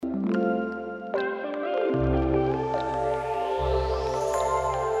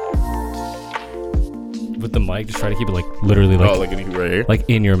with the mic, just try to keep it like literally like like right here. like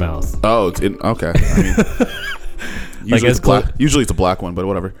in your mouth. Oh, it's in. Okay. I mean, usually, usually it's a black one, but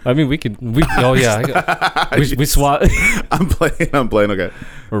whatever. I mean, we oh yeah, we swap. I'm playing. Okay.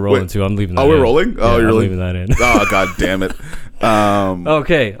 We're rolling too. I'm leaving that. Oh, we're rolling. Oh, yeah, you're I'm leaving that in. Oh, god damn it.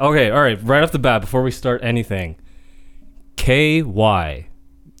 Okay. All right. Right off the bat, before we start anything, KY,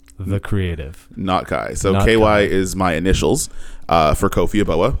 the creative. Not Kai. So Not KY Kai. is my initials for Kofi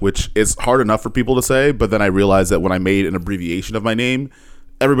Aboa, which is hard enough for people to say, but then I realized that when I made an abbreviation of my name,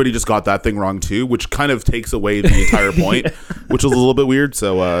 everybody just got that thing wrong too, which kind of takes away the entire point, which is a little bit weird.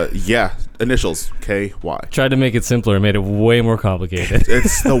 So yeah, initials KY. Tried to make it simpler and made it way more complicated.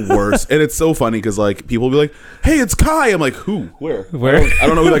 It's the worst. And it's so funny because like people will be like, hey, it's Kai. I'm like, who? Where? I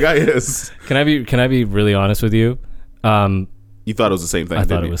don't know who that guy is. Can I be really honest with you? You thought it was the same thing. I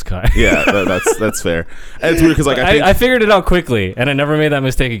thought it was Kai. Yeah, that's fair. And it's weird because like I figured it out quickly and I never made that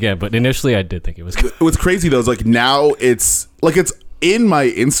mistake again. But initially I did think it was Kai. What's crazy though is like now it's in my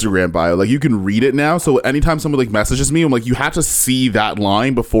Instagram bio. Like you can read it now. So anytime someone like messages me, I'm like, you have to see that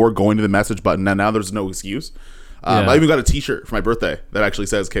line before going to the message button. And now there's no excuse. I even got a T-shirt for my birthday that actually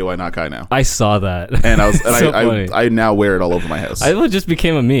says KY not Kai now. I saw that, and I was so I now wear it all over my house. It just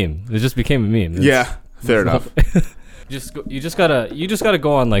became a meme. It just became a meme. Yeah, fair enough. You just gotta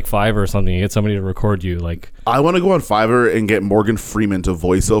go on like Fiverr or something. You get somebody to record you. Like I want to go on Fiverr and get Morgan Freeman to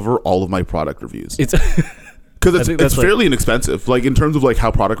voice over all of my product reviews. It's because it's fairly inexpensive. Like in terms of like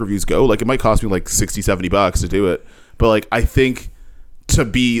how product reviews go, like it might cost me like $60-$70 to do it. But like I think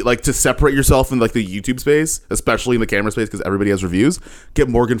to separate yourself in like the YouTube space, especially in the camera space, because everybody has reviews, get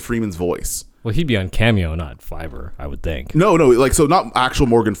Morgan Freeman's voice. Well, he'd be on Cameo, not Fiverr, I would think. No, like so not actual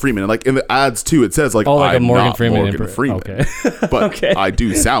Morgan Freeman. And like in the ads too, it says like, like I'm a Morgan not Freeman. Morgan Freeman. Okay. But okay. I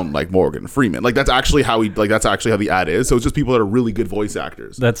do sound like Morgan Freeman. Like that's actually how the ad is. So it's just people that are really good voice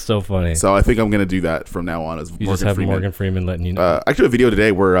actors. That's so funny. So I think I'm gonna do that from now on as you Morgan just have Freeman. Morgan Freeman letting you know. Actually, a video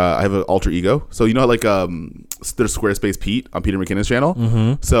today where I have an alter ego. So you know, like there's Squarespace Pete on Peter McKinnon's channel.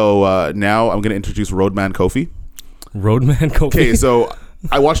 Mm-hmm. So now I'm gonna introduce Roadman Kofi. Roadman Kofi. Okay, so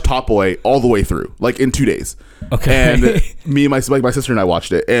I watched Top Boy all the way through, like in 2 days. Okay. And me and my sister and I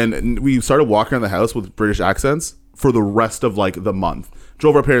watched it, and we started walking around the house with British accents for the rest of like the month.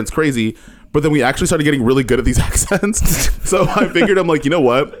 Drove our parents crazy, but then we actually started getting really good at these accents. So I figured, I'm like, you know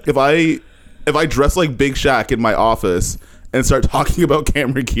what? If I dress like Big Shaq in my office and start talking about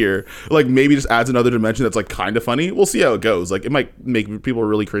camera gear, like maybe just adds another dimension that's like kind of funny. We'll see how it goes. Like it might make people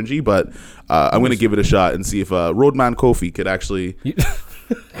really cringy, but I'm going to give it a shot and see if Roadman Kofi could actually...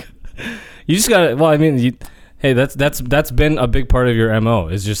 You just gotta. Well, I mean, hey, that's been a big part of your MO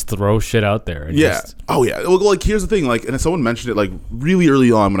is just throw shit out there. And yeah. Oh yeah. Well, like here's the thing. Like, and someone mentioned it like really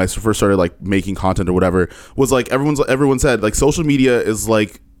early on when I first started like making content or whatever. Was like everyone said like social media is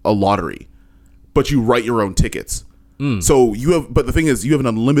like a lottery, but you write your own tickets. So but the thing is, you have an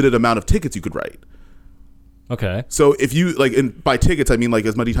unlimited amount of tickets you could write. Okay. So if you like, and by tickets I mean like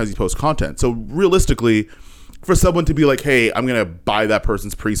as many times you post content. So realistically, for someone to be like, hey, I'm going to buy that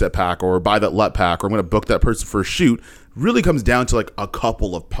person's preset pack or buy that LUT pack or I'm going to book that person for a shoot, really comes down to like a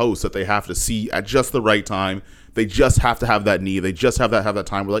couple of posts that they have to see at just the right time. They just have to have that need. They just have that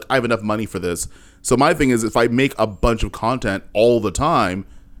time where like, I have enough money for this. So my thing is, if I make a bunch of content all the time,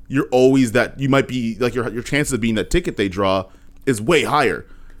 you're always that, you might be like your chances of being that ticket they draw is way higher.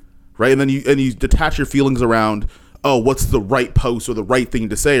 Right. And then you detach your feelings around, oh, what's the right post or the right thing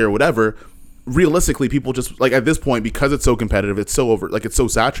to say or whatever. Realistically, people just like at this point, because it's so competitive, it's so it's so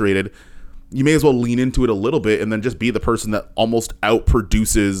saturated, you may as well lean into it a little bit and then just be the person that almost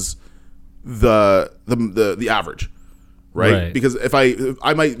outproduces the average, right? Because if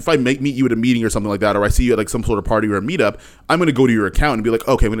I meet you at a meeting or something like that, or I see you at like some sort of party or a meetup, I'm going to go to your account and be like,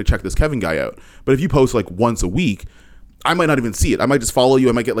 okay, I'm going to check this Kevin guy out. But if you post like once a week, I might not even see it. I might just follow you.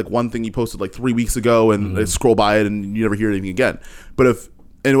 I might get like one thing you posted like 3 weeks ago and I scroll by it and you never hear anything again.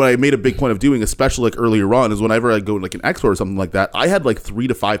 And what I made a big point of doing, especially like earlier on, is whenever I go to like an expo or something like that, I had like 3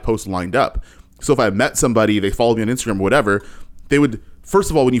 to 5 posts lined up. So if I met somebody, they followed me on Instagram or whatever, they would,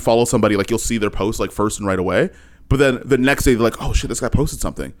 first of all, when you follow somebody, like you'll see their post like first and right away. But then the next day they're like, oh shit, this guy posted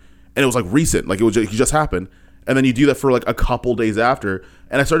something. And it was like recent, like it just happened. And then you do that for like a couple days after.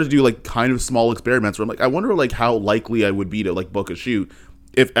 And I started to do like kind of small experiments where I'm like, I wonder like how likely I would be to like book a shoot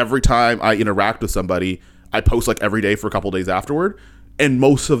if every time I interact with somebody, I post like every day for a couple days afterward. And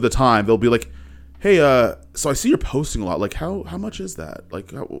most of the time they'll be like, hey, so I see you're posting a lot. Like, how much is that?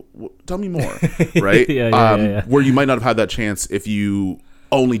 Like, tell me more, right? Yeah. Where you might not have had that chance if you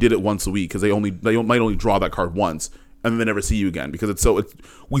only did it once a week because they might only draw that card once and then they never see you again because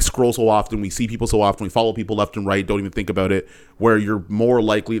we scroll so often, we see people so often, we follow people left and right, don't even think about it, where you're more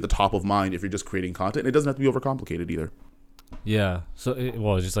likely at the top of mind if you're just creating content. It doesn't have to be overcomplicated either. Yeah. So,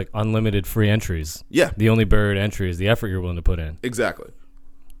 it's just like unlimited free entries. Yeah. The only barrier to entry is the effort you're willing to put in. Exactly.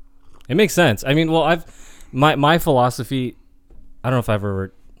 It makes sense. I mean, well, my philosophy, I don't know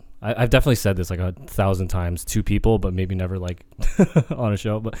if I've definitely said this like 1,000 times to people, but maybe never like on a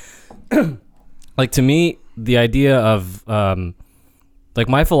show. But like to me, the idea of like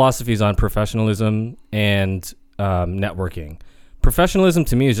my philosophy is on professionalism and networking. Professionalism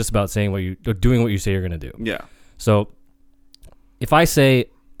to me is just about saying doing what you say you're going to do. Yeah. So if I say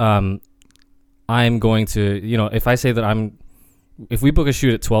I'm going to, if I say that if we book a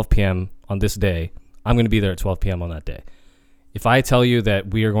shoot at 12 p.m. on this day, I'm going to be there at 12 p.m. on that day. If I tell you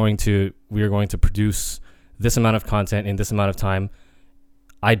that we are going to produce this amount of content in this amount of time,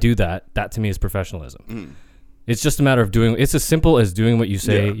 I do that. That to me is professionalism. Mm. It's just a matter of doing. It's as simple as doing what you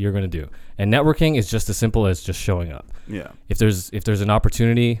say you're going to do. And networking is just as simple as just showing up. Yeah. If there's an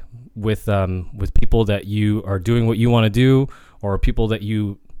opportunity with people that you are doing what you want to do, or people that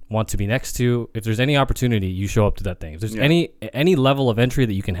you want to be next to, if there's any opportunity, you show up to that thing. If there's any level of entry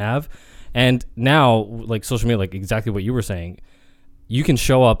that you can have. And now, like social media, like exactly what you were saying, you can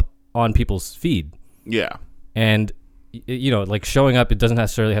show up on people's feed. Yeah. And, like showing up, it doesn't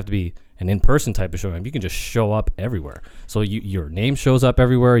necessarily have to be an in-person type of showing up. You can just show up everywhere. So your name shows up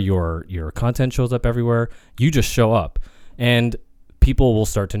everywhere. Your content shows up everywhere. You just show up. And people will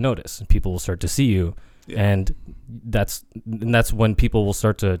start to notice. And people will start to see you. Yeah. And that's when people will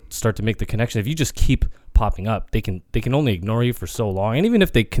start to make the connection. If you just keep popping up, they can only ignore you for so long, and even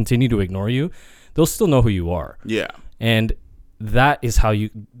if they continue to ignore you, they'll still know who you are. Yeah. And that is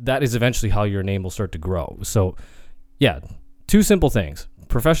eventually how your name will start to grow. So yeah, two simple things: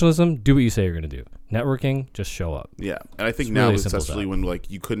 professionalism, do what you say you're going to do; networking, just show up. Yeah. And I think it's now, really especially when like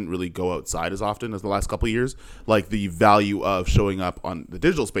you couldn't really go outside as often as the last couple of years, like the value of showing up on the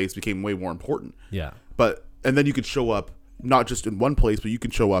digital space became way more important. Yeah. And then you could show up not just in one place, but you can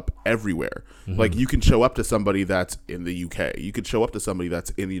show up everywhere. Mm-hmm. Like you can show up to somebody that's in the UK. You could show up to somebody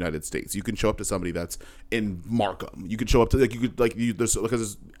that's in the United States. You can show up to somebody that's in Markham. You could show up to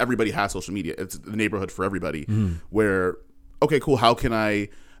because everybody has social media. It's the neighborhood for everybody. Mm-hmm. Where okay, cool. How can I?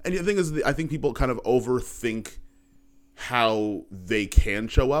 And the thing is, I think people kind of overthink how they can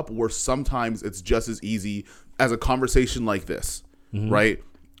show up. Where sometimes it's just as easy as a conversation like this, mm-hmm. right?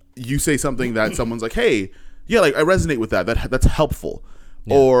 You say something that someone's like, hey. Yeah, like I resonate with that. That's helpful.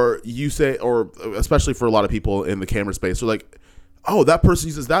 Yeah. Or you say, or especially for a lot of people in the camera space, they're like, oh, that person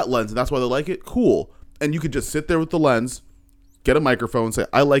uses that lens and that's why they like it. Cool. And you could just sit there with the lens, get a microphone, say,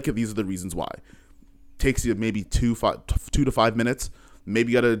 I like it. These are the reasons why. Takes you maybe 2 to 5 minutes.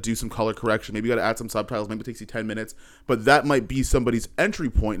 Maybe you got to do some color correction. Maybe you got to add some subtitles. Maybe it takes you 10 minutes. But that might be somebody's entry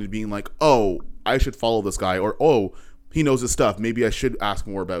point into being like, oh, I should follow this guy. Or, oh, he knows his stuff. Maybe I should ask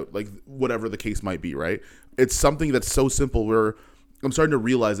more about, like, whatever the case might be, right? It's something that's so simple where I'm starting to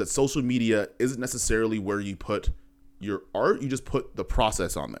realize that social media isn't necessarily where you put your art. You just put the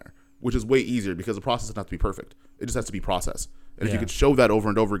process on there, which is way easier because the process doesn't have to be perfect. It just has to be process. And if you could show that over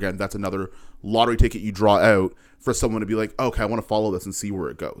and over again, that's another lottery ticket you draw out for someone to be like, okay, I want to follow this and see where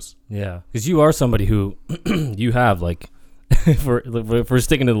it goes. Yeah. Because you are somebody who you have like, if we're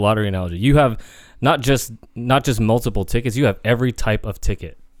sticking to the lottery analogy, you have not just multiple tickets, you have every type of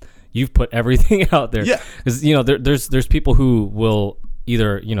ticket. You've put everything out there. Yeah. Because, there's people who will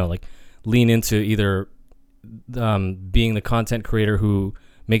either, like lean into either being the content creator who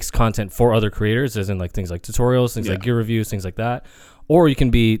makes content for other creators, as in like things like tutorials, things like gear reviews, things like that. Or you can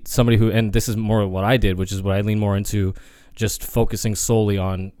be somebody who, and this is more what I did, which is what I lean more into, just focusing solely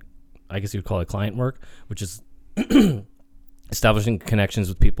on, I guess you would call it client work, which is establishing connections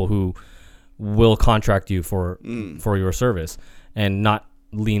with people who will contract you for your service and not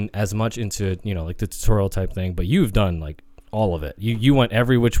lean as much into, like the tutorial type thing. But you've done like all of it. You went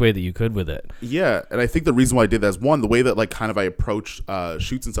every which way that you could with it. Yeah. And I think the reason why I did that is one, the way that like kind of I approach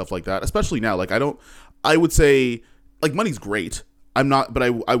shoots and stuff like that, especially now, like I would say like money's great. I'm not, but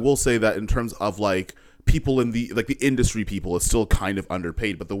I will say that in terms of like people in the, like the industry people is still kind of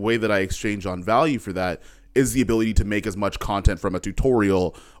underpaid, but the way that I exchange on value for that is the ability to make as much content from a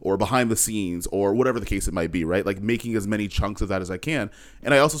tutorial or behind the scenes or whatever the case it might be, right? Like making as many chunks of that as I can.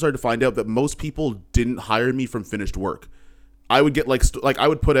 And I also started to find out that most people didn't hire me from finished work. I would get like I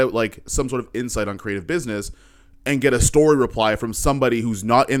would put out like some sort of insight on creative business and get a story reply from somebody who's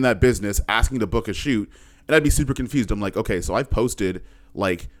not in that business asking to book a shoot. And I'd be super confused. I'm like, okay, so I've posted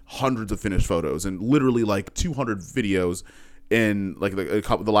like hundreds of finished photos and literally like 200 videos in like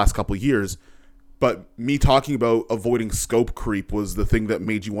the last couple of years. But me talking about avoiding scope creep was the thing that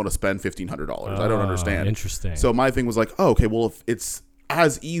made you want to spend $1,500. I don't understand. Interesting. So my thing was like, oh, okay, well, if it's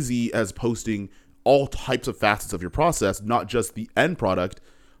as easy as posting all types of facets of your process, not just the end product,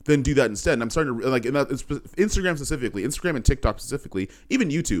 then do that instead. And I'm starting to like Instagram specifically, Instagram and TikTok specifically, even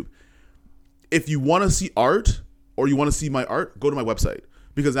YouTube. If you want to see art or you want to see my art, go to my website.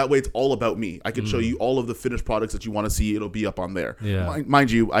 Because that way it's all about me. I can show you all of the finished products that you want to see. It'll be up on there. Yeah. Mind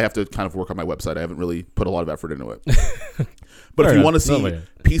you, I have to kind of work on my website. I haven't really put a lot of effort into it. But if you want to see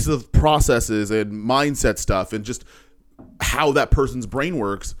pieces of processes and mindset stuff and just how that person's brain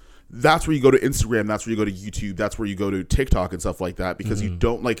works, that's where you go to Instagram. That's where you go to YouTube. That's where you go to TikTok and stuff like that, because you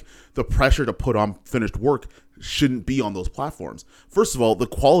don't like the pressure to put on finished work shouldn't be on those platforms. First of all, the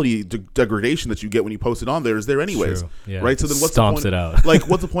quality degradation that you get when you post it on there is there anyways, right? So then what's the point? It out. Like,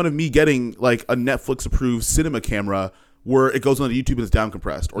 what's the point of me getting like a Netflix approved cinema camera where it goes on YouTube and it's down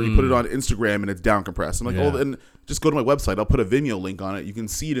compressed, or you put it on Instagram and it's down compressed? I'm like, oh, then just go to my website. I'll put a Vimeo link on it. You can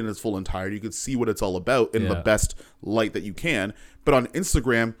see it in its full entirety. You can see what it's all about in the best light that you can. But on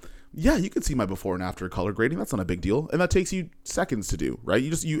Instagram, yeah, you can see my before and after color grading. That's not a big deal. And that takes you seconds to do, right?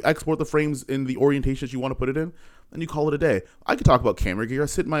 You export the frames in the orientation that you want to put it in, and you call it a day. I could talk about camera gear. I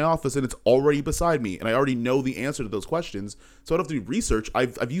sit in my office and it's already beside me, and I already know the answer to those questions. So I don't have to do research.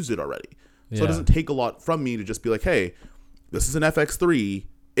 I've used it already. So it doesn't take a lot from me to just be like, hey, this is an FX3.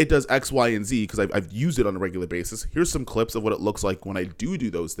 It does X, Y, and Z because I've used it on a regular basis. Here's some clips of what it looks like when I do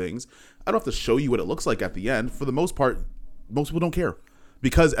those things. I don't have to show you what it looks like at the end. For the most part, most people don't care.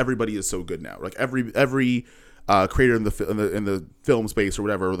 Because everybody is so good now, like every creator in the film space or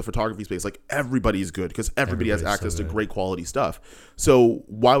whatever, or the photography space, like everybody is good because everybody has access to great quality stuff. So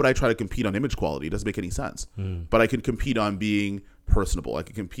why would I try to compete on image quality? It doesn't make any sense. But I could compete on being personable. I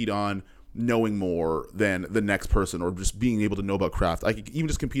could compete on knowing more than the next person, or just being able to know about craft. I could even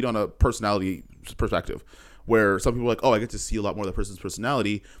just compete on a personality perspective, where some people are like, oh, I get to see a lot more of that person's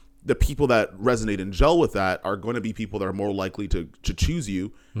personality. The people that resonate and gel with that are going to be people that are more likely to choose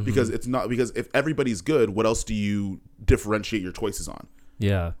you, because if everybody's good, what else do you differentiate your choices on?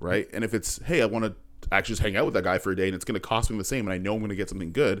 Yeah. Right. And if it's, hey, I want to actually just hang out with that guy for a day and it's going to cost me the same, and I know I'm going to get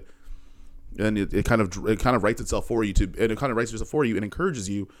something good, then it kind of writes itself for you and encourages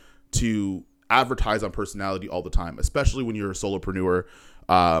you to advertise on personality all the time, especially when you're a solopreneur.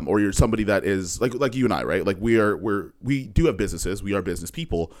 Or you're somebody that is like you and I, right? Like we do have businesses, we are business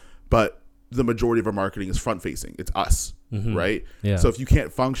people, but the majority of our marketing is front facing. It's us, right? Yeah. So if you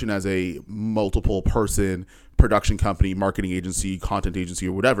can't function as a multiple person production company, marketing agency, content agency,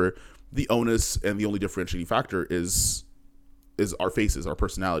 or whatever, the onus and the only differentiating factor is our faces, our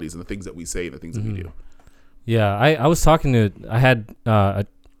personalities, and the things that we say and the things that we do. Yeah, I was talking to, I had a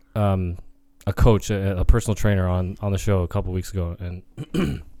coach, a personal trainer on the show a couple weeks ago,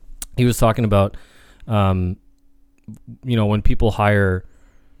 and he was talking about, when people hire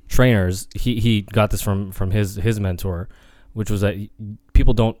trainers, he got this from his mentor, which was that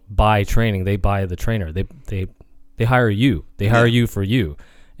people don't buy training, they buy the trainer. They hire you. They hire you for you.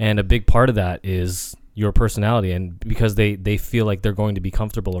 And a big part of that is your personality, and because they feel like they're going to be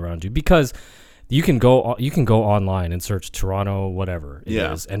comfortable around you, because you can go online and search Toronto whatever it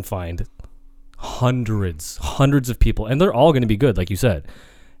is and find hundreds of people, and they're all going to be good, like you said.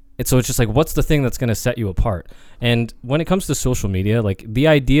 And so it's just like, what's the thing that's going to set you apart? And when it comes to social media, like the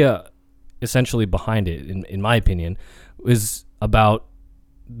idea essentially behind it, in my opinion, is about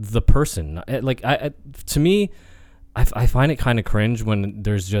the person. Like to me, I find it kind of cringe when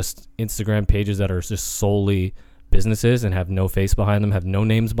there's just Instagram pages that are just solely businesses and have no face behind them, have no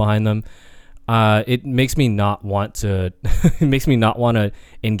names behind them. It makes me not want to. It makes me not want to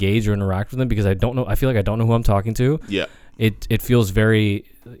engage or interact with them, because I don't know. I feel like I don't know who I'm talking to. Yeah. It feels very.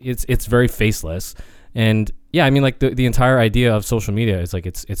 It's very faceless, and yeah. I mean, like the entire idea of social media is like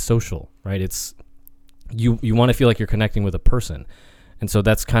it's social, right? It's you want to feel like you're connecting with a person, and so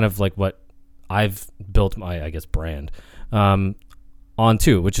that's kind of like what I've built my, I guess, brand on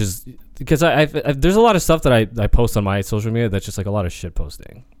too, which is because I've there's a lot of stuff that I post on my social media that's just like a lot of shit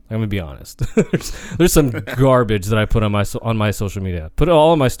posting. I'm gonna be honest. there's some garbage that I put on my social media. Put it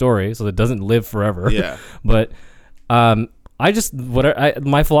all on my story so that it doesn't live forever. Yeah. But I just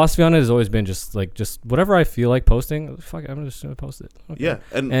my philosophy on it has always been just whatever I feel like posting. Fuck it, I'm just gonna post it. Okay. Yeah.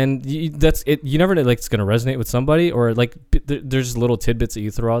 And that's it. You never know, like, it's gonna resonate with somebody, or like there's little tidbits that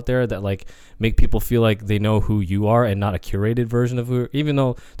you throw out there that like make people feel like they know who you are and not a curated version of who. Even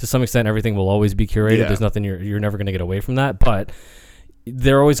though to some extent everything will always be curated. Yeah. There's nothing you're never gonna get away from that, but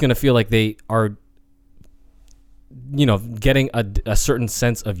they're always going to feel like they are, getting a certain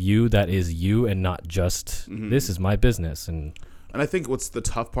sense of you that is you, and not just this is my business. And And I think what's the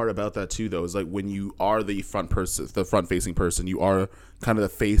tough part about that too, though, is like when you are the front-facing person, you are kind of the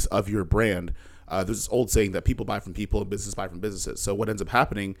face of your brand. There's this old saying that people buy from people and businesses buy from businesses. So what ends up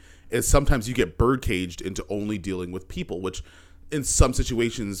happening is sometimes you get birdcaged into only dealing with people, which in some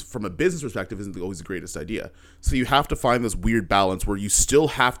situations from a business perspective isn't always the greatest idea. So you have to find this weird balance where you still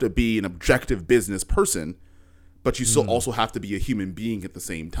have to be an objective business person, but you still also have to be a human being at the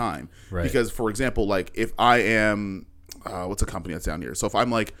same time. Right. Because, for example, like if I am, what's a company that's down here? So if I'm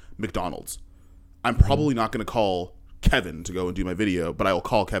like McDonald's, I'm probably not going to call Kevin to go and do my video, but I will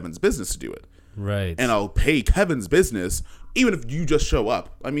call Kevin's business to do it. Right. And I'll pay Kevin's business, even if you just show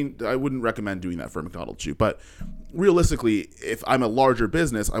up. I mean, I wouldn't recommend doing that for a McDonald's shoot, but realistically, if I'm a larger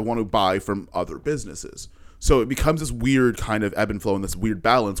business, I want to buy from other businesses. So it becomes this weird kind of ebb and flow and this weird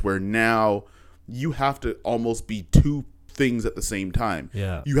balance where now you have to almost be two things at the same time.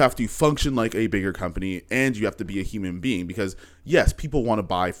 Yeah. You have to function like a bigger company and you have to be a human being because, yes, people want to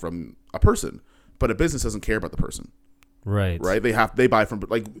buy from a person, but a business doesn't care about the person. Right. They buy from,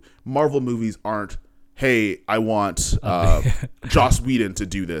 like, Marvel movies aren't, hey, I want Joss Whedon to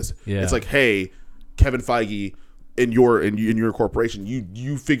do this. Yeah. It's like, hey, Kevin Feige, in your corporation,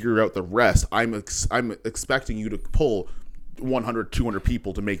 you figure out the rest. I'm expecting you to pull 100, 200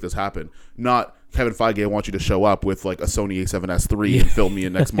 people to make this happen. Not Kevin Feige, I want you to show up with like a Sony A7S III and film me a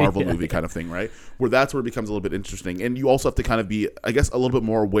next Marvel movie kind of thing, right? That's where it becomes a little bit interesting. And you also have to kind of be, I guess, a little bit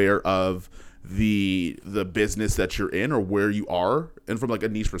more aware of the business that you're in or where you are, and from like a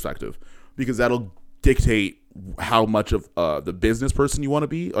niche perspective, because that'll dictate how much of the business person you want to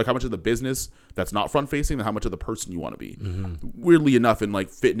be, like how much of the business that's not front facing and how much of the person you want to be. Weirdly enough, in like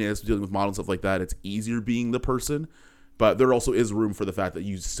fitness, dealing with models and stuff like that, it's easier being the person, but there also is room for the fact that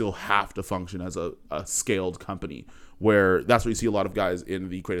you still have to function as a scaled company, where that's where you see a lot of guys in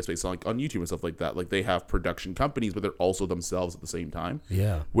the creative space, like on YouTube and stuff like that. Like they have production companies, but they're also themselves at the same time.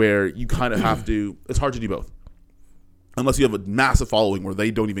 Yeah. Where you kind of have to, it's hard to do both. Unless you have a massive following where they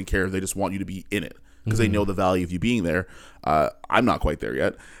don't even care. They just want you to be in it because they know the value of you being there. I'm not quite there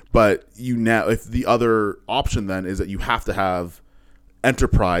yet. But if the other option then is that you have to have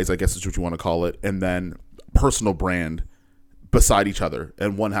enterprise, I guess is what you want to call it, and then personal brand beside each other,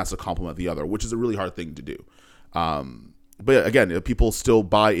 and one has to complement the other, which is a really hard thing to do. But again, people still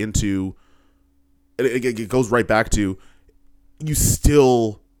buy into it goes right back to, you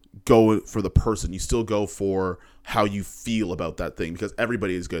still go for the person, you still go for how you feel about that thing, because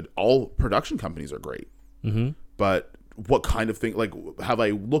everybody is good. All production companies are great, but what kind of thing, like, have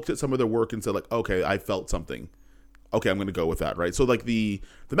I looked at some of their work and said like, okay, I felt something, okay, I'm going to go with that, right? So like the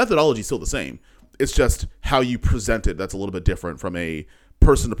methodology is still the same. It's just how you present it that's a little bit different from a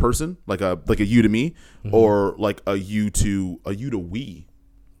person to person, like a you to me, or like a you to we.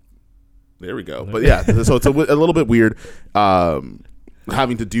 There we go. But yeah, so it's a little bit weird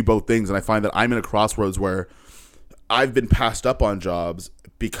having to do both things, and I find that I'm in a crossroads where I've been passed up on jobs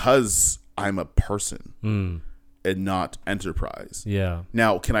because I'm a person and not enterprise. Yeah.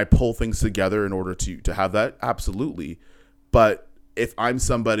 Now, can I pull things together in order to have that? Absolutely. But if I'm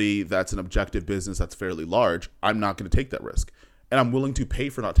somebody that's an objective business that's fairly large, I'm not going to take that risk. And I'm willing to pay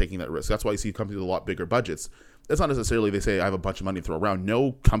for not taking that risk. That's why you see companies with a lot bigger budgets. It's not necessarily they say I have a bunch of money to throw around.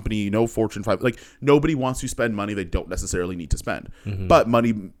 No company, no Fortune 5, like nobody wants to spend money they don't necessarily need to spend. But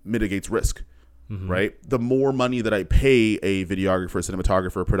money mitigates risk, right? The more money that I pay a videographer, a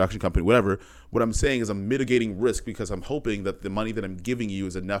cinematographer, a production company, whatever, what I'm saying is I'm mitigating risk because I'm hoping that the money that I'm giving you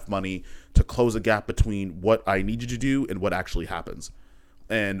is enough money to close a gap between what I need you to do and what actually happens.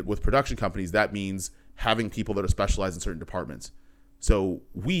 And with production companies, that means having people that are specialized in certain departments. So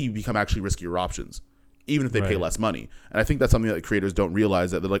we become actually riskier options, even if they pay less money. And I think that's something that creators don't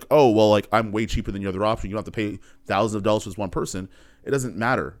realize, that they're like, oh, well, like I'm way cheaper than your other option. You don't have to pay thousands of dollars for this one person. It doesn't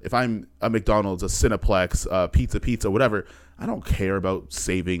matter. If I'm a McDonald's, a Cineplex, pizza, whatever, I don't care about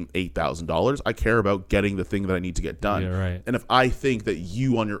saving $8,000. I care about getting the thing that I need to get done. Yeah, right. And if I think that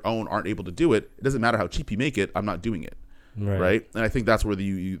you on your own aren't able to do it, it doesn't matter how cheap you make it. I'm not doing it. Right. And I think that's where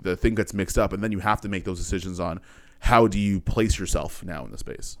the thing gets mixed up. And then you have to make those decisions on how do you place yourself now in the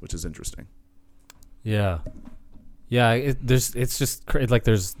space, which is interesting. Yeah. It's just like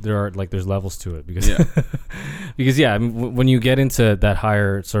there's levels to it because I mean, when you get into that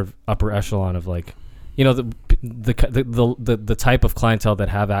higher sort of upper echelon of like, you know, the type of clientele that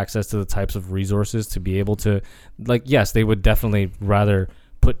have access to the types of resources to be able to, like, yes, they would definitely rather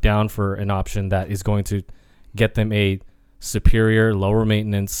put down for an option that is going to get them a superior, lower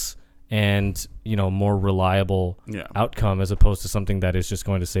maintenance, and, you know, more reliable outcome, as opposed to something that is just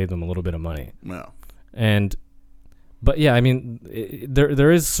going to save them a little bit of money. Yeah. But yeah, I mean,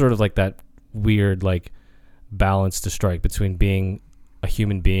 there is sort of like that weird like balance to strike between being a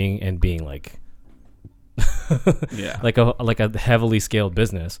human being and being like like a heavily scaled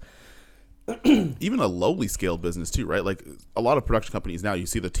business. Even a lowly scaled business too, right? Like a lot of production companies now, you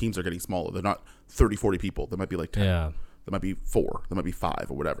see the teams are getting smaller. They're not 30, 40 people. There might be like 10. Yeah. There might be 4. There might be 5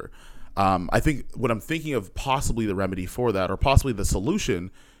 or whatever. I think what I'm thinking of possibly the remedy for that, or possibly the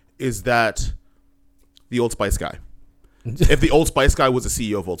solution, is that the Old Spice guy. If the Old Spice guy was the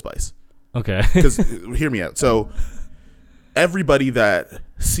CEO of Old Spice. Okay. Because hear me out. So everybody that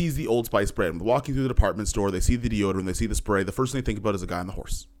sees the Old Spice brand, walking through the department store, they see the deodorant, they see the spray, the first thing they think about is a guy on the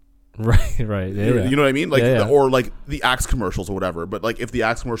horse. Right. Yeah, you know what I mean? Like, yeah. Or like the Axe commercials or whatever. But like, if the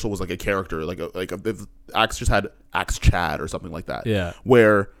Axe commercial was like a character, if Axe just had Axe Chad or something like that, yeah,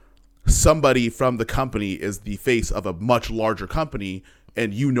 where somebody from the company is the face of a much larger company,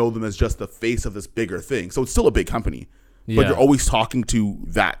 and you know them as just the face of this bigger thing. So it's still a big company, but you're always talking to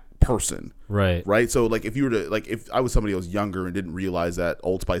that person, right? So like, if you were to, like, if I was somebody that was younger and didn't realize that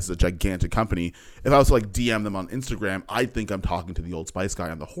Old Spice is a gigantic company, if I was to like DM them on Instagram, I'd think I'm talking to the Old Spice guy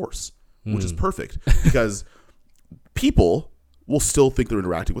on the horse, which is perfect because people will still think they're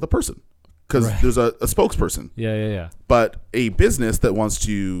interacting with a person because there's a spokesperson. Yeah. But a business that wants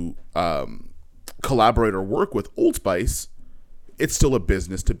to collaborate or work with Old Spice, it's still a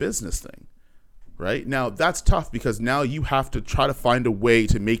business to business thing. Right? Now, that's tough because now you have to try to find a way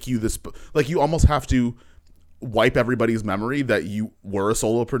to make you this, like, you almost have to wipe everybody's memory that you were a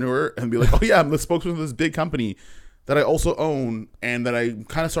solopreneur and be like, oh yeah, I'm the spokesman of this big company that I also own and that I'm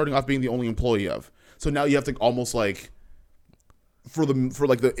kind of starting off being the only employee of. So now you have to almost like, for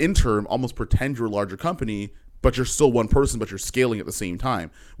like the interim, almost pretend you're a larger company, but you're still one person, but you're scaling at the same time,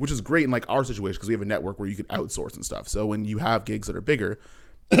 which is great in like our situation because we have a network where you can outsource and stuff. So when you have gigs that are bigger,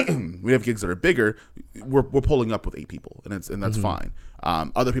 we're pulling up with 8 people and that's fine.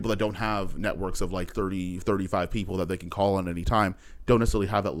 Other people that don't have networks of like 30, 35 people that they can call on any time don't necessarily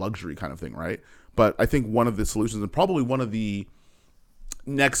have that luxury kind of thing, right? But I think one of the solutions and probably one of the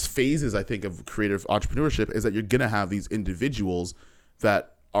next phases, I think, of creative entrepreneurship is that you're going to have these individuals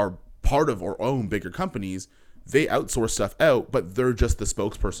that are part of or own bigger companies. They outsource stuff out, but they're just the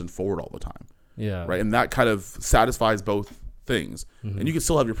spokesperson for it all the time. Yeah. Right. And that kind of satisfies both things. And you can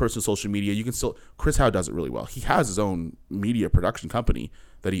still have your personal social media. You can still, Chris Howe does it really well. He has his own media production company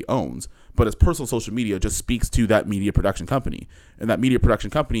that he owns, but his personal social media just speaks to that media production company, and that media production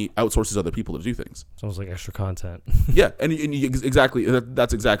company outsources other people to do things. It's almost like extra content. Yeah. And exactly,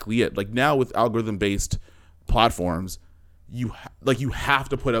 that's exactly it. Like now with algorithm based platforms, you have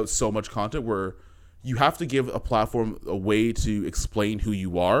to put out so much content where you have to give a platform a way to explain who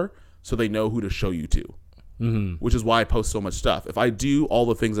you are so they know who to show you to. Which is why I post so much stuff. If I do all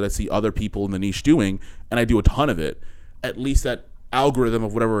the things that I see other people in the niche doing, and I do a ton of it, at least that algorithm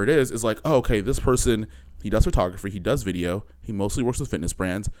of whatever it is like, oh, okay, this person, he does photography, he does video, he mostly works with fitness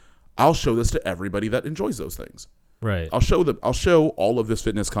brands. I'll show this to everybody that enjoys those things. Right. I'll show all of this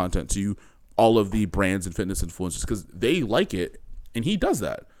fitness content to all of the brands and fitness influencers because they like it, and he does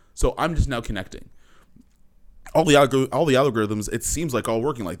that. So I'm just now connecting. All the algorithms, it seems like all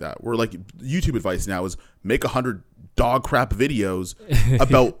working like that. Where like YouTube advice now is make 100 dog crap videos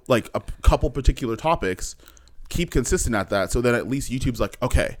about like a couple particular topics, keep consistent at that. So then at least YouTube's like,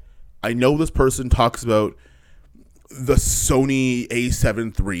 okay, I know this person talks about the Sony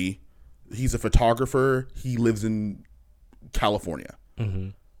A7 III. He's a photographer. He lives in California.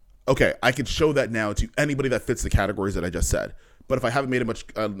 Okay, I could show that now to anybody that fits the categories that I just said. But if I haven't made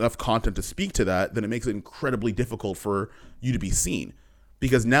enough content to speak to that, then it makes it incredibly difficult for you to be seen.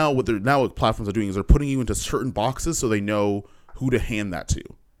 Because now what platforms are doing is they're putting you into certain boxes so they know who to hand that to.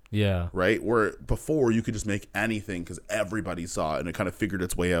 Yeah. Right? Where before you could just make anything because everybody saw it and it kind of figured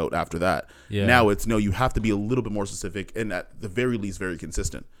its way out after that. Yeah. Now it's no, you have to be a little bit more specific and at the very least very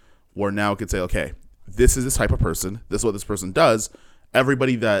consistent. Where now it could say, okay, this is this type of person. This is what this person does.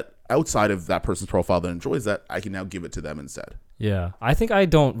 Everybody that outside of that person's profile that enjoys that, I can now give it to them instead. Yeah. I think I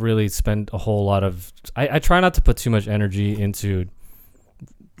don't really spend a whole lot of, I try not to put too much energy into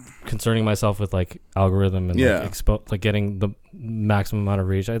concerning myself with like algorithm and like getting the maximum amount of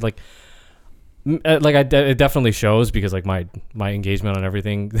reach. It definitely shows because like my engagement on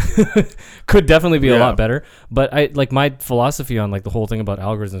everything could definitely be a lot better. But I like my philosophy on like the whole thing about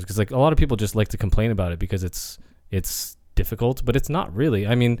algorithms, because like a lot of people just like to complain about it because it's difficult, but it's not really.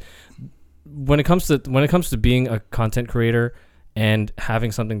 I mean, when it comes to being a content creator and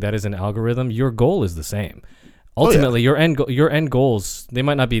having something that is an algorithm, your goal is the same. Ultimately, your end goals, they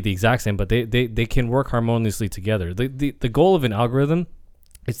might not be the exact same, but they can work harmoniously together. The goal of an algorithm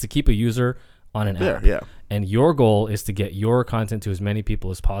is to keep a user on an app. Yeah. And your goal is to get your content to as many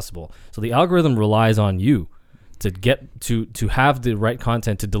people as possible. So the algorithm relies on you get to have the right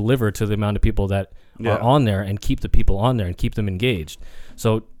content to deliver to the amount of people that are on there, and keep the people on there and keep them engaged.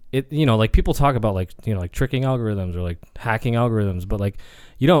 So it, like people talk about like tricking algorithms or like hacking algorithms, but like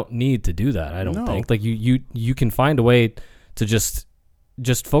you don't need to do that. I don't think. Like you can find a way to just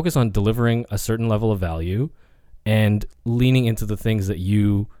focus on delivering a certain level of value and leaning into the things that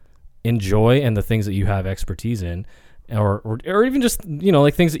you enjoy and the things that you have expertise in, or even just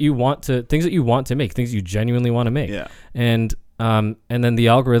like things that you want to make, things you genuinely want to make. Yeah. And then the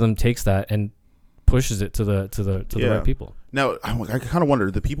algorithm takes that and pushes it to the right people. Now, I kind of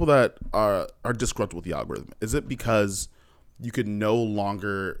wonder, the people that are disgruntled with the algorithm, is it because you could no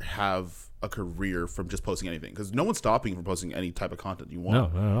longer have a career from just posting anything? Because no one's stopping you from posting any type of content you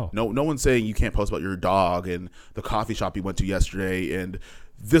want. No one's saying you can't post about your dog and the coffee shop you went to yesterday and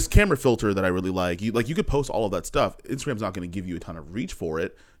this camera filter that I really like. You could post all of that stuff. Instagram's not going to give you a ton of reach for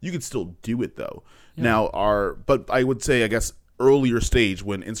it. You could still do it though. Yeah. But I would say, I guess, earlier stage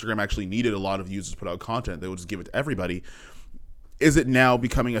when Instagram actually needed a lot of users to put out content, they would just give it to everybody. Is it now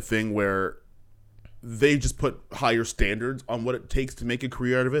becoming a thing where they just put higher standards on what it takes to make a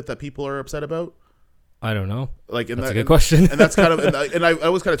career out of it that people are upset about? I don't know. That's a good question. And that's kind of, and I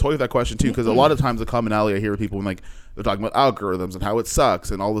always kind of toy with that question too, because a lot of times the commonality I hear with people when like they're talking about algorithms and how it sucks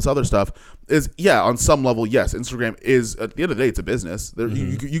and all this other stuff is, on some level, yes, Instagram is, at the end of the day, it's a business.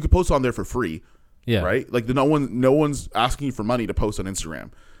 You could post on there for free. Yeah. Right. Like no one's asking you for money to post on Instagram.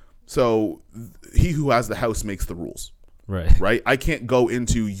 So he who has the house makes the rules. Right. Right. I can't go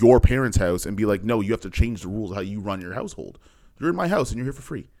into your parents' house and be like, no, you have to change the rules of how you run your household. You're in my house and you're here for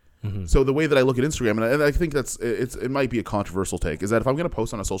free. Mm-hmm. So the way that I look at Instagram, and I think it might be a controversial take, is that if I'm going to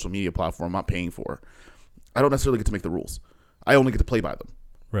post on a social media platform I'm not paying for, I don't necessarily get to make the rules. I only get to play by them.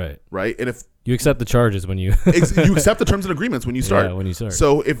 Right. And if you accept the charges when you you accept the terms and agreements when you start. Yeah, when you start.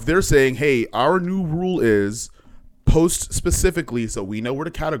 So if they're saying, hey, our new rule is post specifically so we know where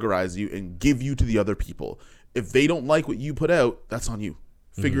to categorize you and give you to the other people. If they don't like what you put out, that's on you.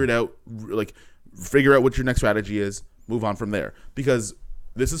 Figure it out. Like, figure out what your next strategy is. Move on from there. Because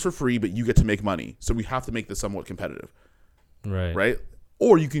this is for free, but you get to make money. So we have to make this somewhat competitive. Right.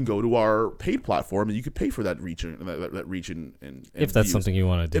 Or you can go to our paid platform and you could pay for that reach and if that's something you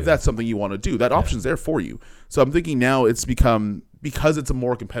want to do. If that's something you want to do, that option's there for you. So I'm thinking now it's become, because it's a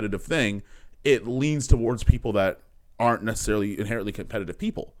more competitive thing, it leans towards people that aren't necessarily inherently competitive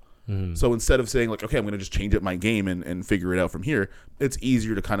people. Mm-hmm. So instead of saying like, okay, I'm going to just change up my game and figure it out from here, it's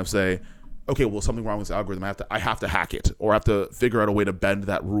easier to kind of say, okay, well, something wrong with this algorithm. I have to hack it, or I have to figure out a way to bend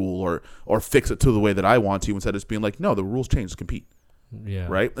that rule or fix it to the way that I want to, instead of just being like, no, the rules change, just compete. Yeah.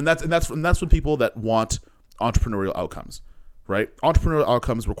 Right. And that's when people that want entrepreneurial outcomes, right? Entrepreneurial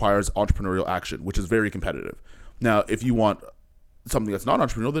outcomes requires entrepreneurial action, which is very competitive. Now, if you want something that's not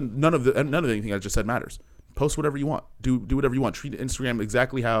entrepreneurial, then none of anything I just said matters. Post whatever you want. Do whatever you want. Treat Instagram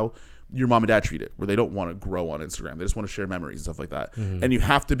exactly how your mom and dad treat it, where they don't want to grow on Instagram. They just want to share memories and stuff like that. Mm-hmm. And you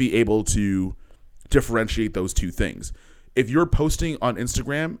have to be able to differentiate those two things. If you're posting on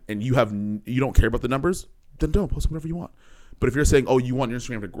Instagram and you don't care about the numbers, then don't post whatever you want. But if you're saying, oh, you want your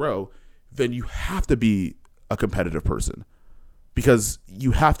Instagram to grow, then you have to be a competitive person, because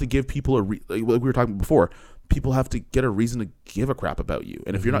you have to give people like we were talking before, people have to get a reason to give a crap about you.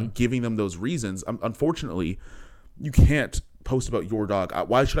 And if you're not giving them those reasons, unfortunately, you can't post about your dog.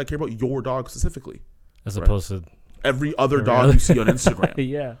 Why should I care about your dog specifically? As opposed to every other dog you see on Instagram.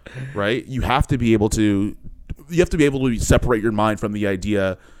 Yeah. Right? You have to be able to separate your mind from the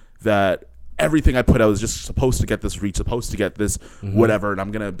idea that everything I put out is just supposed to get this reach, supposed to get this whatever, and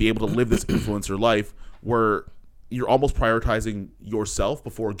I'm going to be able to live this influencer life where you're almost prioritizing yourself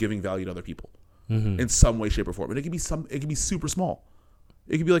before giving value to other people in some way, shape, or form. And it can be super small.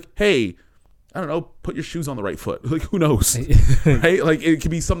 It could be like, hey, I don't know, put your shoes on the right foot. Like, who knows? Right? Like, it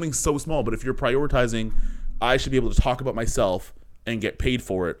could be something so small, but if you're prioritizing, I should be able to talk about myself and get paid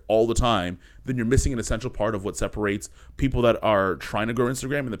for it all the time, then you're missing an essential part of what separates people that are trying to grow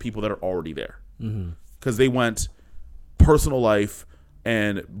Instagram and the people that are already there. Because they went personal life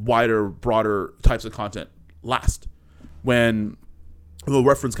and wider, broader types of content last. When we'll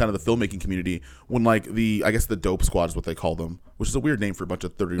reference kind of the filmmaking community, when like the dope squad is what they call them, which is a weird name for a bunch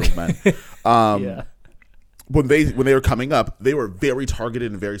of 30-year-old men. Yeah. When they were coming up, they were very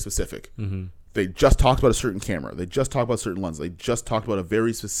targeted and very specific. They just talked about a certain camera. They just talked about a certain lens. They just talked about a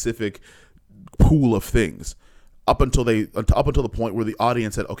very specific pool of things up until the point where the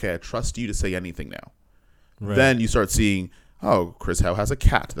audience said, okay, I trust you to say anything now. Right. Then you start seeing, oh, Chris Howe has a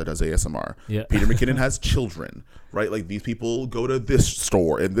cat that does ASMR. Yeah. Peter McKinnon has children, right? Like, these people go to this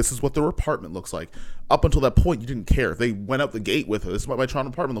store and this is what their apartment looks like. Up until that point, you didn't care. If they went out the gate with, this is what my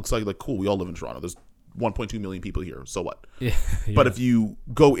Toronto apartment looks like, cool, we all live in Toronto. There's 1.2 million people here. So what? Yeah. But if you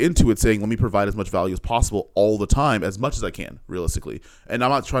go into it saying, let me provide as much value as possible all the time, as much as I can, realistically. And I'm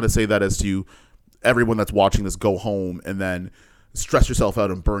not trying to say that as to everyone that's watching this go home and then stress yourself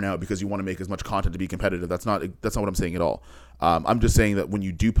out and burn out because you want to make as much content to be competitive. That's not what I'm saying at all. I'm just saying that when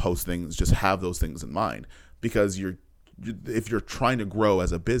you do post things, just have those things in mind, because if you're trying to grow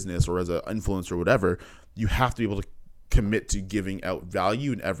as a business or as an influencer or whatever, you have to be able to commit to giving out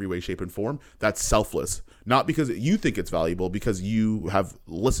value in every way, shape, and form. That's selfless, not because you think it's valuable, because you have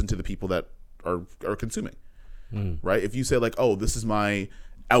listened to the people that are consuming, right? If you say like, oh, this is my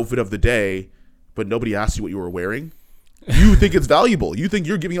outfit of the day, but nobody asked you what you were wearing, you think it's valuable. You think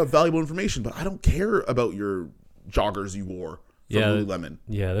you're giving out valuable information, but I don't care about your joggers you wore from Lululemon.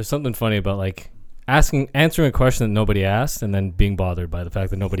 Yeah, there's something funny about like answering a question that nobody asked and then being bothered by the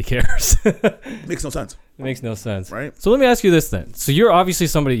fact that nobody cares. Makes no sense. It makes no sense. Right. So let me ask you this then. So you're obviously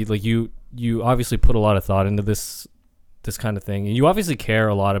somebody like you obviously put a lot of thought into this kind of thing. And you obviously care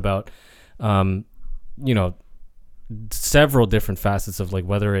a lot about, several different facets of like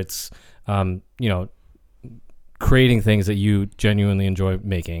whether it's, creating things that you genuinely enjoy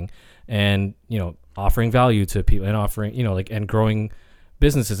making and, offering value to people and offering, and growing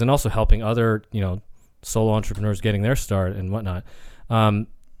businesses and also helping other, solo entrepreneurs getting their start and whatnot.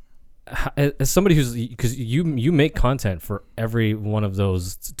 As somebody because you make content for every one of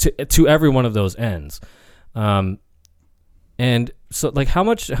those to every one of those ends. And so like how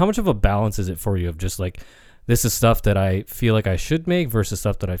much of a balance is it for you of just like, this is stuff that I feel like I should make versus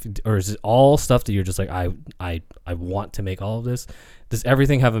stuff that or is it all stuff that you're just like, I want to make all of this? Does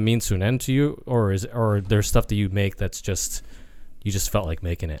everything have a means to an end to you, or there's stuff that you make that's just, you just felt like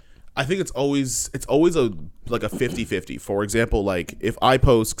making it? I think it's always a 50-50. For example, like if I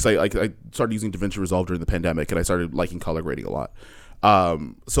post, because I started using DaVinci Resolve during the pandemic and I started liking color grading a lot.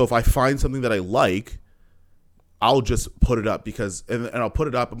 So if I find something that I like, I'll just put it up and I'll put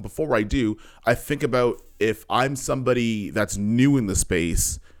it up. And before I do, I think about if I'm somebody that's new in the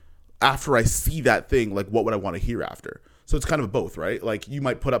space, after I see that thing, like what would I want to hear after? So it's kind of both, right? Like you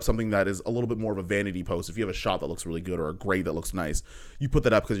might put up something that is a little bit more of a vanity post. If you have a shot that looks really good or a grade that looks nice, you put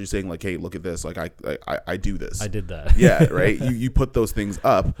that up because you're saying like, hey, look at this. Like I do this. I did that. Yeah, right? You put those things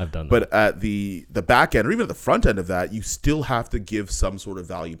up. I've done that. But at the back end or even at the front end of that, you still have to give some sort of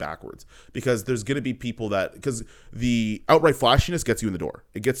value backwards, because there's going to be people because the outright flashiness gets you in the door.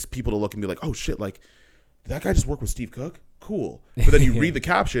 It gets people to look and be like, oh shit, like that guy just worked with Steve Cook? Cool. But then you read the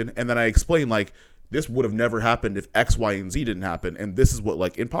caption and then I explain like, this would have never happened if X, Y, and Z didn't happen. And this is what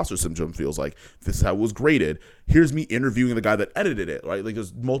like imposter syndrome feels like. This is how it was graded. Here's me interviewing the guy that edited it, right? Like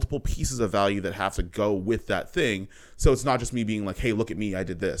there's multiple pieces of value that have to go with that thing. So it's not just me being like, hey, look at me, I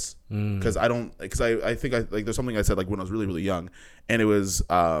did this. Because I think there's something I said like when I was really, really young. And it was,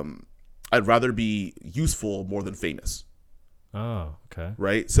 I'd rather be useful more than famous. Oh, okay.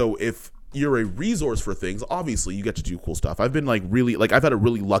 Right? So if you're a resource for things, obviously you get to do cool stuff. I've been like really, like I've had a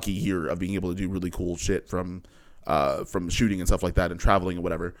really lucky year of being able to do really cool shit from shooting and stuff like that and traveling and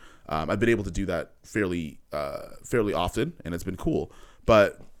whatever. I've been able to do that fairly often, and it's been cool.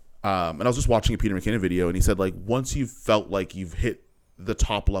 But and I was just watching a Peter McKinnon video, and he said like once you've felt like you've hit the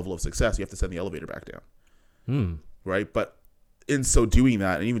top level of success, you have to send the elevator back down. Right? But in so doing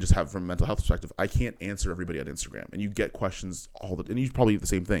that, and even just have from a mental health perspective, I can't answer everybody on Instagram. And you get questions and you probably do the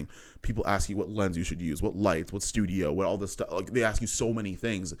same thing. People ask you what lens you should use, what lights, what studio, what all this stuff. Like they ask you so many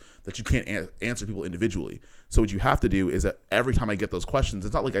things that you can't answer people individually. So what you have to do is that every time I get those questions,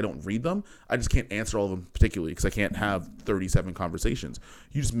 it's not like I don't read them. I just can't answer all of them particularly because I can't have 37 conversations.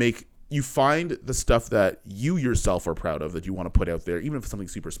 You find the stuff that you yourself are proud of that you want to put out there, even if it's something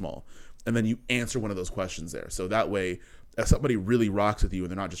super small. And then you answer one of those questions there. So that way, if somebody really rocks with you and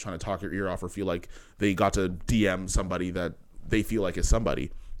they're not just trying to talk your ear off or feel like they got to DM somebody that they feel like is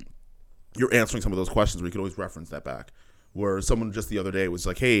somebody, you're answering some of those questions where you can always reference that back. Where someone just the other day was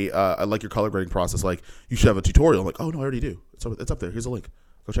like, hey, I like your color grading process. Like, you should have a tutorial. I'm like, oh, no, I already do. It's up there. Here's a link.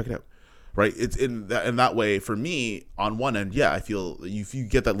 Go check it out. Right? It's in that way, for me, on one end, yeah, I feel if you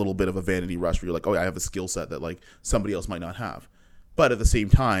get that little bit of a vanity rush where you're like, oh, I have a skill set that like somebody else might not have. But at the same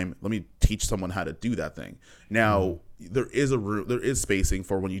time, let me teach someone how to do that thing. Now, there is spacing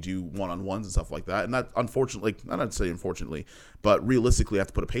for when you do one-on-ones and stuff like that. And that, unfortunately, not to say unfortunately, but realistically, I have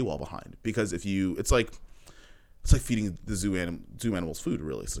to put a paywall behind. Because it's like feeding the zoo animals food,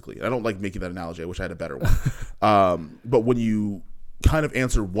 realistically. And I don't like making that analogy. I wish I had a better one. But when you kind of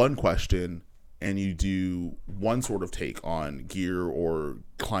answer one question and you do one sort of take on gear or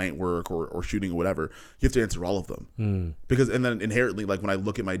client work or shooting or whatever, you have to answer all of them. Because, and then inherently, like when I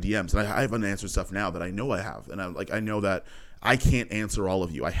look at my DMs, and I have unanswered stuff now that I know I have, and I know that I can't answer all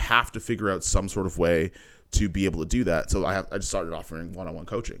of you. I have to figure out some sort of way to be able to do that. So I just started offering one-on-one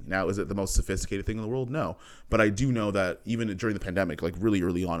coaching. Now, is it the most sophisticated thing in the world? No. But I do know that even during the pandemic, like really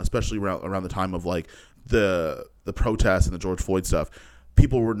early on, especially around the time of like the protests and the George Floyd stuff,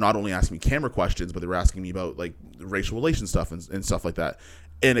 people were not only asking me camera questions, but they were asking me about like racial relations stuff and stuff like that.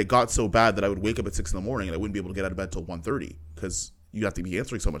 And it got so bad that I would wake up at 6 a.m. and I wouldn't be able to get out of bed till 1:30 because you have to be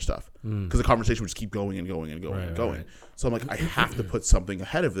answering so much stuff because the conversation would just keep going and going and going and going. Right. So I'm like, I have to put something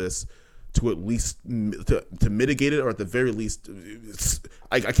ahead of this to at least to mitigate it, or at the very least,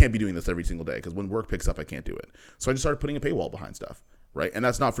 I can't be doing this every single day because when work picks up, I can't do it. So I just started putting a paywall behind stuff, right? And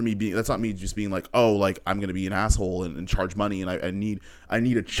that's not me just being like, oh, like I'm going to be an asshole and charge money and I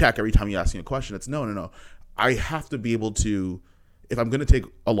need a check every time you ask me a question. It's no. I have to be able to, if I'm going to take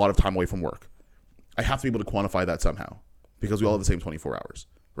a lot of time away from work, I have to be able to quantify that somehow because we all have the same 24 hours,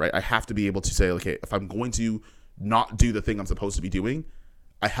 right? I have to be able to say, okay, if I'm going to not do the thing I'm supposed to be doing,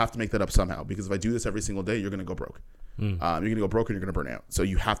 I have to make that up somehow, because if I do this every single day, you're going to go broke. You're going to go broke and you're going to burn out. So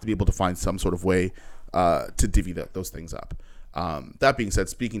you have to be able to find some sort of way to divvy those things up. That being said,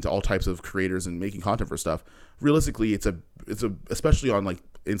 speaking to all types of creators and making content for stuff, realistically, it's a especially on like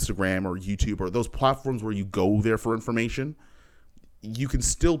Instagram or YouTube or those platforms where you go there for information, you can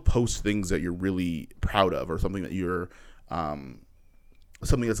still post things that you're really proud of or something that you're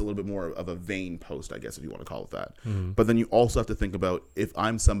something that's a little bit more of a vain post, I guess, if you want to call it that. But then you also have to think about, if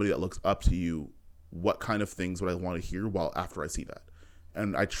I'm somebody that looks up to you, what kind of things would I want to hear after I see that?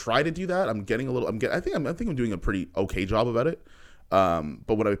 And I try to do that. I think I'm doing a pretty okay job about it.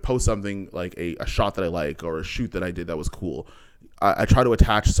 But when I post something like a shot that I like or a shoot that I did that was cool, I try to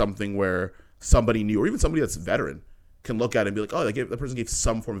attach something where somebody new or even somebody that's veteran can look at it and be like, oh, that person gave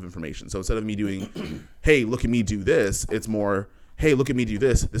some form of information. So instead of me doing, hey, look at me do this, it's more, hey, look at me do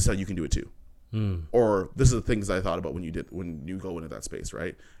this. This is how you can do it too. Or this is the things I thought about when you go into that space,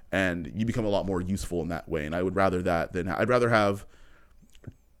 right? And you become a lot more useful in that way. And I would rather that than I'd rather have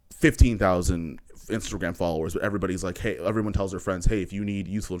 15,000 Instagram followers, but everybody's like, hey, everyone tells their friends, hey, if you need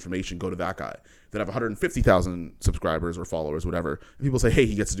useful information, go to that guy. Then have 150,000 subscribers or followers, whatever. And people say, hey,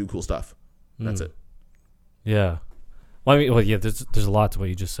 he gets to do cool stuff. And that's it. Yeah. Well, there's a lot to what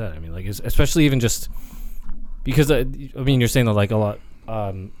you just said. I mean, like, especially even just because you're saying that like a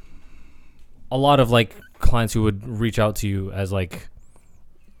lot of like clients who would reach out to you as like,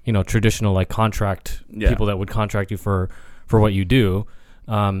 traditional like contract people that would contract you for what you do.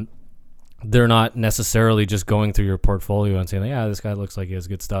 They're not necessarily just going through your portfolio and saying, yeah, this guy looks like he has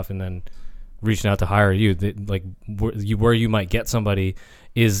good stuff, and then reaching out to hire you. Like where you might get somebody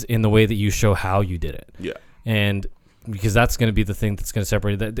is in the way that you show how you did it. Yeah. And because that's going to be the thing that's going to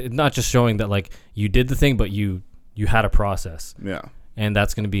separate that. Not just showing that like you did the thing, but you had a process. Yeah. And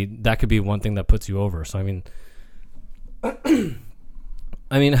that could be one thing that puts you over. So,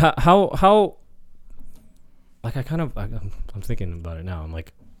 how like I'm thinking about it now. I'm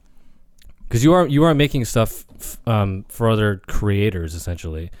like, because you are making stuff for other creators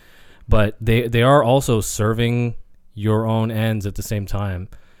essentially, but they are also serving your own ends at the same time.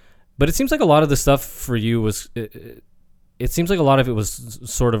 But it seems like a lot of the stuff for you was it seems like a lot of it was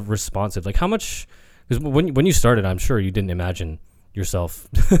sort of responsive. Like how much, because when you started, I'm sure you didn't imagine yourself.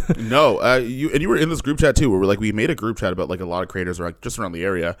 No, you were in this group chat too, where we made a group chat about like a lot of creators just around the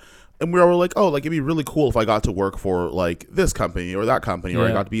area. And we were like, oh, like it'd be really cool if I got to work for like this company or that company, or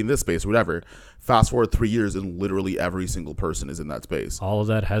I got to be in this space or whatever. Fast forward 3 years and literally every single person is in that space. All of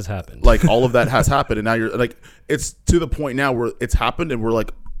that has happened. Like all of that has happened. And now you're like, it's to the point now where it's happened and we're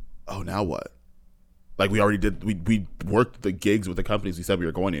like, oh, now what? Like we already did, we worked the gigs with the companies we said we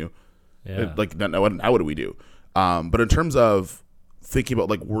were going to. Yeah. Like now what do we do? But in terms of thinking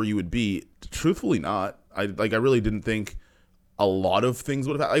about like where you would be, truthfully not. I really didn't think a lot of things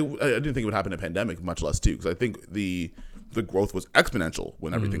would have. I didn't think it would happen in a pandemic, much less too, because I think the growth was exponential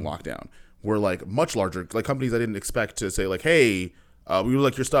when everything locked down. We're like much larger, like companies I didn't expect to say like, hey, we really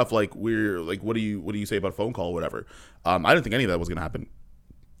like your stuff. Like we're like, what do you say about a phone call or whatever? I didn't think any of that was going to happen.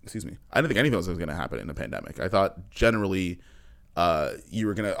 Excuse me. I didn't think any of that was going to happen in a pandemic. I thought generally you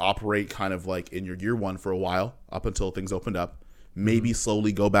were going to operate kind of like in your year one for a while up until things opened up, maybe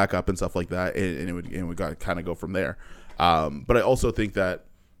slowly go back up and stuff like that, and it would kind of go from there. But I also think that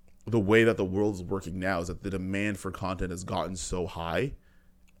the way that the world is working now is that the demand for content has gotten so high.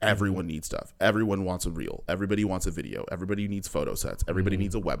 Everyone needs stuff. Everyone wants a reel. Everybody wants a video. Everybody needs photo sets. Everybody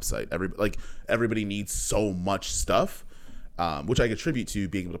needs a website. Everybody needs so much stuff, which I attribute to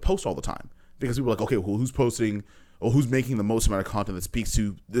being able to post all the time. because people are like, okay, well, who's posting, or who's making the most amount of content that speaks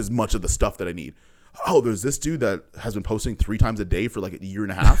to as much of the stuff that I need? Oh, there's this dude that has been posting 3 times a day for like a year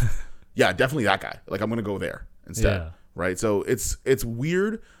and a half. Yeah, definitely that guy. Like, I'm going to go there instead. Right. So it's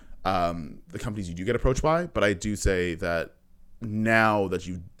weird. The companies you do get approached by, but I do say that now that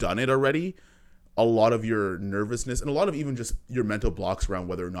you've done it already, a lot of your nervousness and a lot of even just your mental blocks around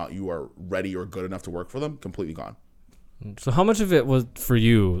whether or not you are ready or good enough to work for them, completely gone. So how much of it was for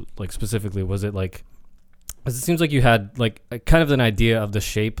you, like specifically, was it like, because it seems like you had like a, kind of an idea of the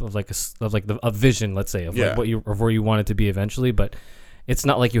shape of like a vision, let's say, of like what you, or where you wanted to be eventually, but it's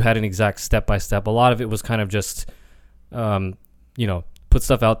not like you had an exact step by step. A lot of it was kind of just, you know, put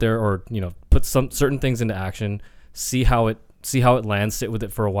stuff out there, or, you know, put some certain things into action, see how it lands, sit with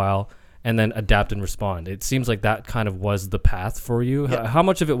it for a while, and then adapt and respond. It seems like that kind of was the path for you. Yeah. How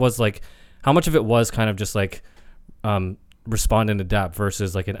much of it was kind of just like respond and adapt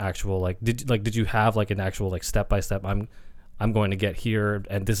versus like an actual like did you have like an actual like step by step, I'm going to get here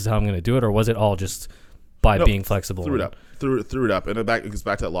and this is how I'm going to do it, or was it all just by being flexible? Threw it up, and it goes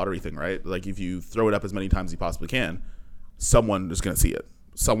back to that lottery thing, right? Like, if you throw it up as many times as you possibly can, someone is going to see it.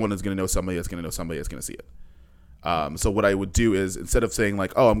 Someone is going to know somebody that's going to know somebody that's going to see it. So what I would do is, instead of saying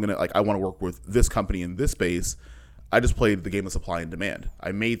like, oh, I'm gonna like, I want to work with this company in this space, I just played the game of supply and demand.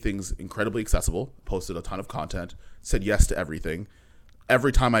 I made things incredibly accessible, posted a ton of content, said yes to everything.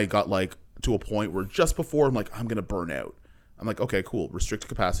 Every time I got like to a point where just before I'm like, I'm gonna burn out, I'm like, okay, cool, restrict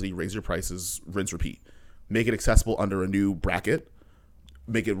capacity, raise your prices, rinse, repeat. Make it accessible under a new bracket,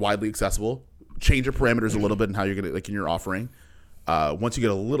 make it widely accessible, change your parameters a little bit in how you're gonna, like, in your offering. Once you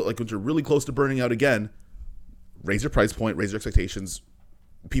get a little, like, once you're really close to burning out again, raise your price point, raise your expectations.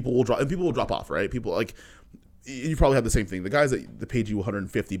 People will drop off, right? People, like, you probably have the same thing. The guys that paid you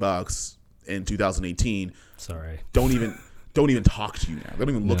 $150 in 2018, don't even talk to you now. They don't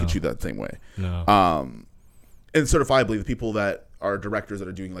even look at you that same way. No. And certifiably, the people that are directors that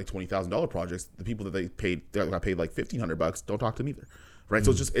are doing like $20,000 projects, the people that got paid like $1,500, don't talk to them either, right?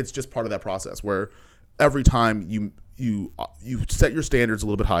 So it's just part of that process where every time you set your standards a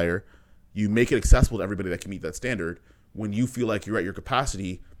little bit higher, you make it accessible to everybody that can meet that standard. When you feel like you're at your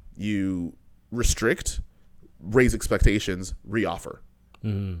capacity, you restrict, raise expectations, reoffer,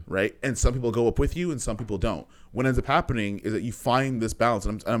 right? And some people go up with you and some people don't. What ends up happening is that you find this balance,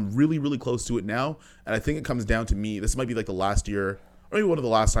 and I'm really, really close to it now. And I think it comes down to me. This might be like the last year, or maybe one of the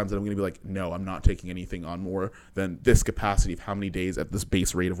last times that I'm going to be like, no, I'm not taking anything on more than this capacity of how many days at this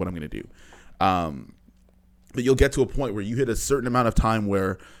base rate of what I'm going to do. But you'll get to a point where you hit a certain amount of time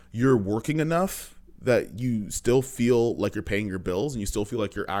where you're working enough that you still feel like you're paying your bills, and you still feel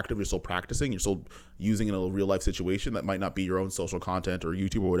like you're active, you're still practicing, you're still using in a real life situation that might not be your own social content or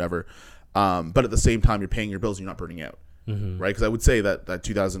YouTube or whatever. But at the same time, you're paying your bills and you're not burning out, right? Because I would say that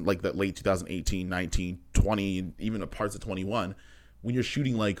 2000, like that late 2018, 19, 20, and even parts of 21, when you're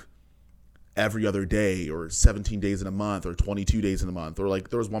shooting like every other day or 17 days in a month or 22 days in a month, or like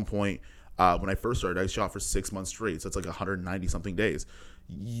there was one point when I first started, I shot for 6 months straight. So it's like 190 something days.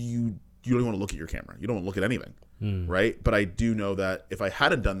 You don't even want to look at your camera. You don't want to look at anything, right? But I do know that if I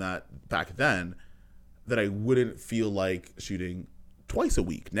hadn't done that back then, that I wouldn't feel like shooting twice a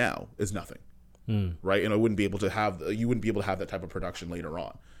week now is nothing, right? And I wouldn't be able to have, you wouldn't be able to have that type of production later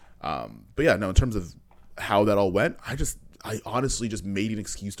on. But yeah, no, in terms of how that all went, I honestly just made an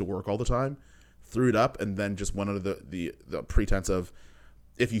excuse to work all the time, threw it up, and then just went under the pretense of,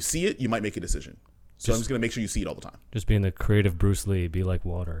 if you see it, you might make a decision. So I'm just going to make sure you see it all the time. Just being the creative Bruce Lee, be like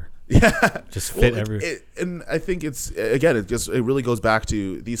water. Yeah. Just fit every... And I think it really goes back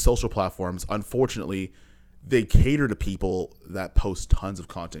to these social platforms. Unfortunately, they cater to people that post tons of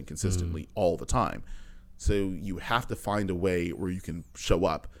content consistently all the time. So you have to find a way where you can show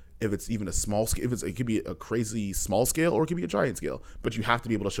up. If it's even a small scale, it could be a crazy small scale or it could be a giant scale, but you have to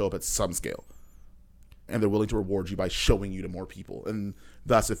be able to show up at some scale. And they're willing to reward you by showing you to more people. And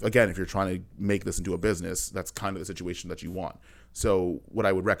thus, if you're trying to make this into a business, that's kind of the situation that you want. So what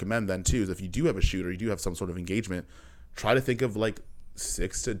I would recommend then too is, if you do have a shoot or you do have some sort of engagement, try to think of like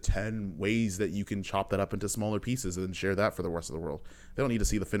 6 to 10 ways that you can chop that up into smaller pieces and share that for the rest of the world. They don't need to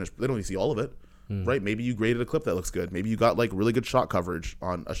see the finished. They don't need to see all of it, right? Maybe you graded a clip that looks good. Maybe you got like really good shot coverage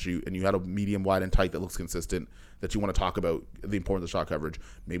on a shoot and you had a medium, wide, and tight that looks consistent, that you want to talk about the importance of shot coverage.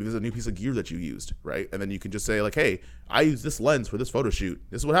 Maybe there's a new piece of gear that you used, right? And then you can just say like, hey, I used this lens for this photo shoot.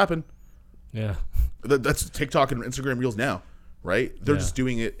 This is what happened. Yeah. That's TikTok and Instagram Reels now, right? They're just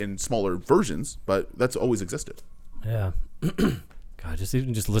doing it in smaller versions, but that's always existed. Yeah. God, just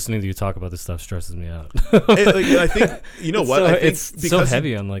listening to you talk about this stuff stresses me out. And I think, you know what? I think it's so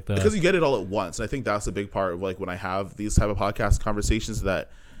heavy on like that. Because you get it all at once. And I think that's a big part of like when I have these type of podcast conversations,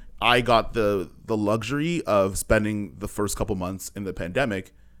 that I got the luxury of spending the first couple months in the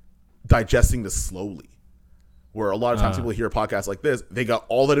pandemic digesting this slowly. Where a lot of times people hear a podcast like this, they got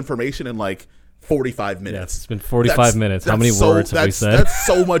all that information in like 45 minutes. Yeah, it's been 45 minutes. How many words have we said? That's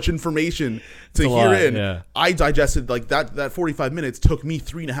so much information to hear in. Yeah. I digested like that 45 minutes took me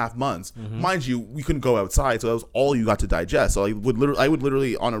 3.5 months. Mind you, we couldn't go outside, so that was all you got to digest. So I would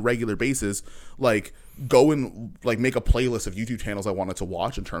literally on a regular basis like go and like make a playlist of YouTube channels I wanted to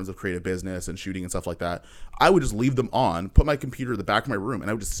watch in terms of creative business and shooting and stuff like that. I would just leave them on, put my computer at the back of my room,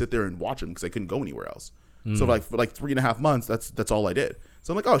 and I would just sit there and watch them because I couldn't go anywhere else. So for 3.5 months, that's all I did.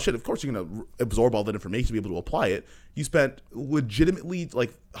 So I'm like, oh shit, of course you're gonna absorb all that information to be able to apply it. You spent legitimately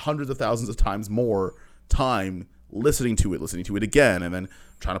like hundreds of thousands of times more time listening to it again, and then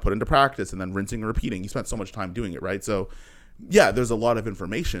trying to put it into practice, and then rinsing and repeating. You spent so much time doing it, right? So yeah, there's a lot of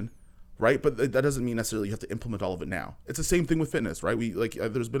information, right? But that doesn't mean necessarily you have to implement all of it now. It's the same thing with fitness, right?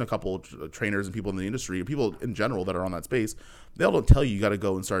 There's been a couple of trainers and people in the industry, people in general that are on that space. They all don't tell you got to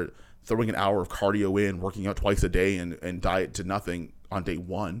go and start throwing an hour of cardio in, working out twice a day, and diet to nothing on day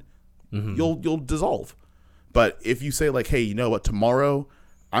one. You'll dissolve. But if you say like, hey, you know what, tomorrow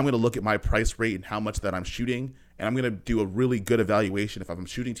I'm going to look at my price rate and how much that I'm shooting, and I'm going to do a really good evaluation if I'm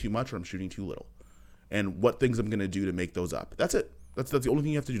shooting too much or I'm shooting too little, and what things I'm going to do to make those up. That's it. That's the only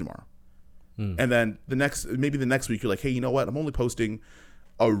thing you have to do tomorrow. And then the next week you're like, hey, you know what, I'm only posting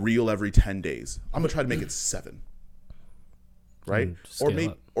a reel every 10 days. I'm going to try to make it 7. Right?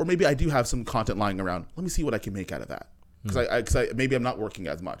 Or maybe I do have some content lying around. Let me see what I can make out of that. Because I maybe I'm not working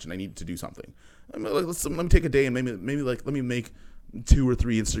as much and I need to do something. Let me take a day and maybe let me make 2 or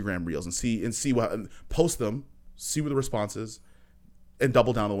 3 Instagram reels and see what, and post them, see what the response is, and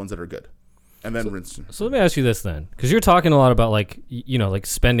double down the ones that are good, and then rinse. So let me ask you this then, because you're talking a lot about like like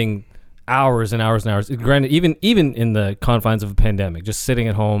spending hours and hours and hours. Granted, even in the confines of a pandemic, just sitting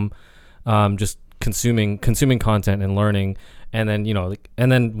at home, just consuming content and learning, and then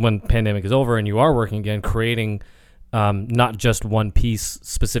and then when pandemic is over and you are working again, creating. Not just one piece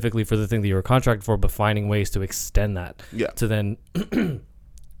specifically for the thing that you were contracted for, but finding ways to extend that to then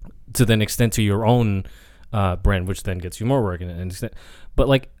extend to your own brand, which then gets you more work. But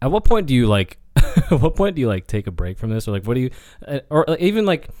like, at what point do you take a break from this, or like, what do you, or even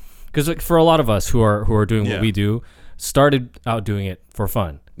like, because like for a lot of us who are doing what we do, started out doing it for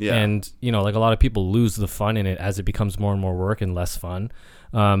fun, and like a lot of people lose the fun in it as it becomes more and more work and less fun.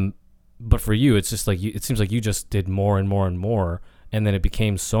 But for you, it's just like it seems like you just did more and more and more, and then it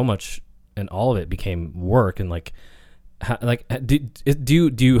became so much, and all of it became work. And like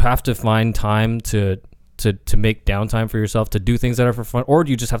do you have to find time to make downtime for yourself to do things that are for fun, or do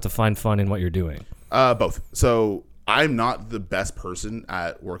you just have to find fun in what you're doing? Both. So I'm not the best person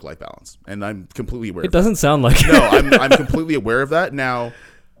at work-life balance, and I'm completely aware. It doesn't sound like no. I'm completely aware of that now.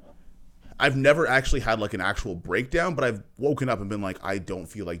 I've never actually had like an actual breakdown, but I've woken up and been like, I don't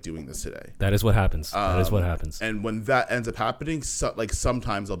feel like doing this today. That is what happens. That is what happens. And when that ends up happening,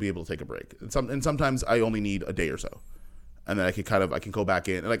 sometimes I'll be able to take a break, and sometimes I only need a day or so, and then I can go back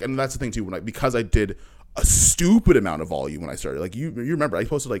in, and that's the thing too. Because I did a stupid amount of volume when I started. Like you remember, I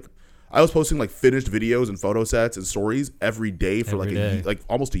was posting like finished videos and photo sets and stories every day for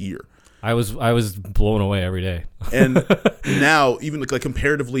almost a year. I was blown away every day. And now, even like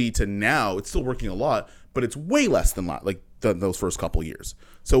comparatively to now, it's still working a lot, but it's way less than those first couple years.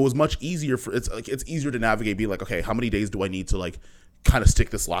 So it was much easier it's easier to navigate, be like, okay, how many days do I need to like kind of stick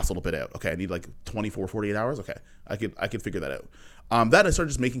this last little bit out? Okay, I need like 24, 48 hours. Okay, I could figure that out. That I started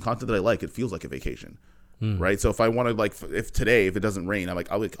just making content that I like. It feels like a vacation. Right. So if I wanted, like, if it doesn't rain, I'm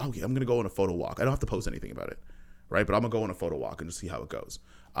like, okay, I'm going to go on a photo walk. I don't have to post anything about it. Right. But I'm going to go on a photo walk and just see how it goes.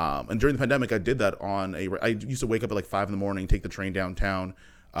 And during the pandemic, I did that I used to wake up at like 5 a.m, take the train downtown,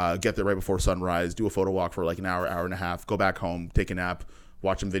 get there right before sunrise, do a photo walk for like an hour and a half, go back home, take a nap,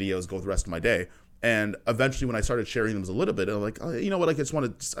 watch some videos, go the rest of my day. And eventually when I started sharing them a little bit, I'm like, oh, you know what? I just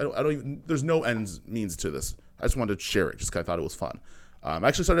want to, I don't even, there's no means to this. I just wanted to share it. Just kind of thought it was fun. I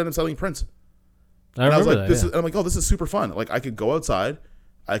actually started selling prints. And I was like, I'm like, oh, this is super fun. Like I could go outside,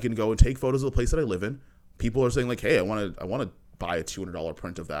 I can go and take photos of the place that I live in. People are saying like, hey, I want to buy a $200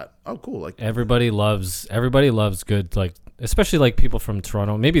 print of that. Oh, cool. Like everybody loves good, like, especially like people from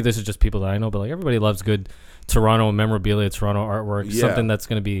Toronto. Maybe this is just people that I know, but like everybody loves good Toronto memorabilia, Toronto artwork, something that's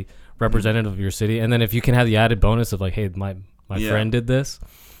going to be representative of your city. And then if you can have the added bonus of like, hey, my friend did this.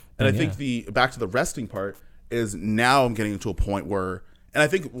 And I think back to the resting part is now I'm getting to a point where, and I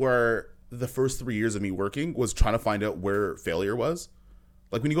think where the first 3 years of me working was trying to find out where failure was.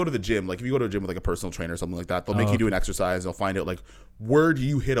 Like when you go to the gym, like if you go to a gym with like a personal trainer or something like that, they'll make you do an exercise. They'll find out like where do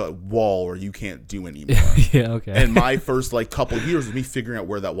you hit a wall or you can't do anymore. Yeah, okay. And my first like couple of years was me figuring out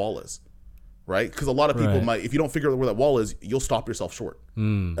where that wall is, right? Because a lot of people might, if you don't figure out where that wall is, you'll stop yourself short,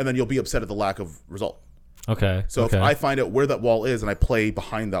 and then you'll be upset at the lack of result. Okay. So if I find out where that wall is and I play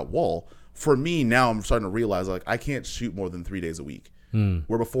behind that wall, for me now I'm starting to realize like I can't shoot more than 3 days a week.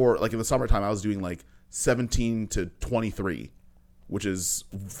 Where before, like in the summertime, I was doing like 17 to 23. Which is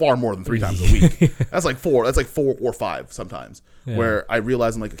far more than 3 times a week. That's like 4 or 5 sometimes. Yeah. Where I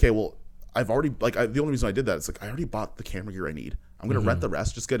realize I'm like, okay, well, I've already the only reason I did that is like I already bought the camera gear I need. I'm gonna rent the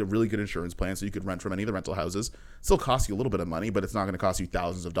rest. Just get a really good insurance plan so you could rent from any of the rental houses. Still cost you a little bit of money, but it's not going to cost you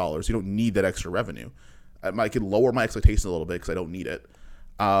thousands of dollars. You don't need that extra revenue. I could lower my expectations a little bit because I don't need it,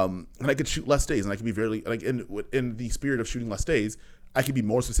 and I could shoot less days, and I can be very like in the spirit of shooting less days, I can be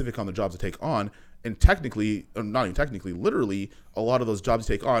more specific on the jobs to take on. And technically, not even technically, literally, a lot of those jobs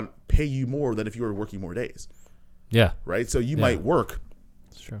you take on pay you more than if you were working more days. Yeah. Right? So you might work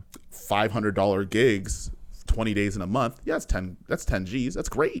 $500 gigs 20 days in a month. Yeah, that's 10 G's. That's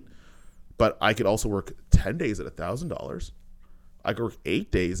great. But I could also work 10 days at $1,000. I could work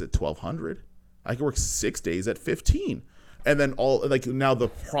 8 days at $1,200. I could work 6 days at $15. And then now the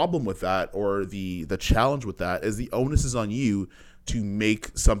problem with that, or the challenge with that, is the onus is on you to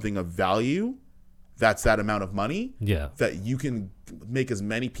make something of value. That's that amount of money that you can make as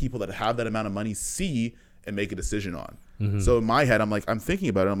many people that have that amount of money see and make a decision on. Mm-hmm. So in my head, I'm thinking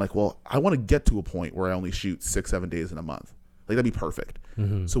about it. I'm like, well, I want to get to a point where I only shoot 6-7 days in a month. Like that'd be perfect.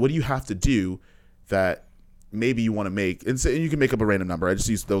 Mm-hmm. So what do you have to do that maybe you want to make, and you can make up a random number. I just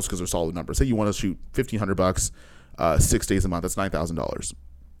use those because they're solid numbers. Say you want to shoot $1,500, 6 days a month. That's $9,000.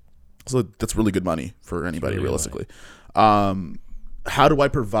 So that's really good money for anybody, really realistically. How do I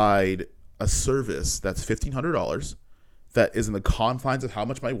provide a service that's $1,500 that is in the confines of how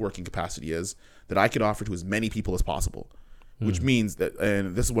much my working capacity is, that I can offer to as many people as possible? Which means that,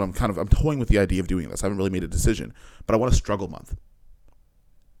 and this is what I'm toying with the idea of doing this. I haven't really made a decision, but I want a struggle month.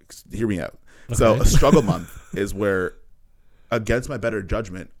 Hear me out. Okay. So a struggle month is where, against my better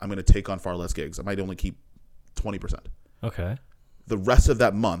judgment, I'm going to take on far less gigs. I might only keep 20%. Okay. The rest of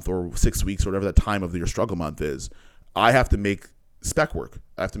that month, or 6 weeks, or whatever that time of your struggle month is, I have to make spec work.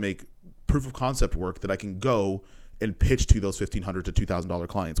 I have to make proof of concept work that I can go and pitch to those $1,500 to $2,000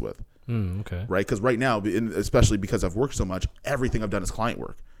 clients with. Okay. Right? Because right now, especially because I've worked so much, everything I've done is client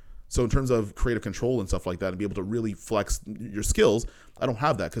work. So in terms of creative control and stuff like that, and be able to really flex your skills, I don't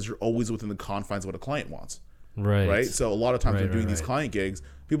have that because you're always within the confines of what a client wants. Right. So a lot of times when I'm doing these client gigs,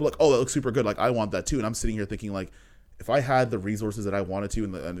 people are like, oh, that looks super good. Like, I want that too. And I'm sitting here thinking like, if I had the resources that I wanted to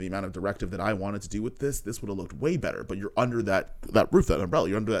and the amount of directive that I wanted to do with this would have looked way better. But you're under that roof, that umbrella.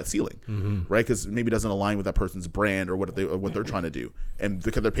 You're under that ceiling, right? Because maybe it doesn't align with that person's brand or what they're trying to do. And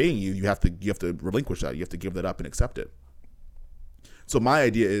because they're paying you, you have to relinquish that. You have to give that up and accept it. So my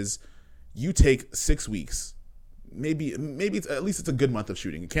idea is, you take 6 weeks. Maybe it's at least it's a good month of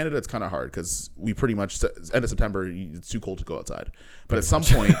shooting. In Canada, it's kind of hard because we pretty much end of September, it's too cold to go outside. But at some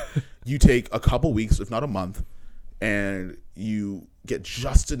point, you take a couple weeks, if not a month, and you get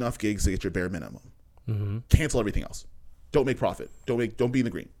just enough gigs to get your bare minimum. Mm-hmm. Cancel everything else. Don't make profit. Don't be in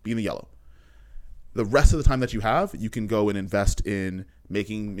the green. Be in the yellow. The rest of the time that you have, you can go and invest in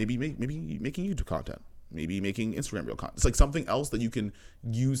making YouTube content. Maybe making Instagram reel content. It's like something else that you can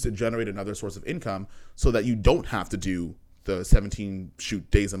use to generate another source of income so that you don't have to do the 17 shoot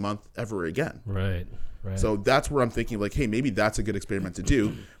days a month ever again. Right. So that's where I'm thinking like, hey, maybe that's a good experiment to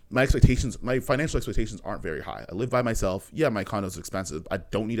do. My financial expectations aren't very high. I live by myself. Yeah, my condo's expensive. I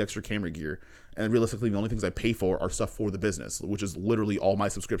don't need extra camera gear. And realistically, the only things I pay for are stuff for the business, which is literally all my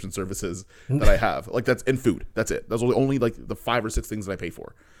subscription services that I have. Like that's in food. That's it. Those are only like the 5 or 6 things that I pay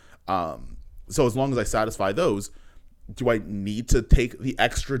for. So as long as I satisfy those, do I need to take the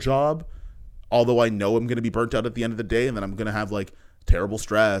extra job? Although I know I'm going to be burnt out at the end of the day, and then I'm going to have like terrible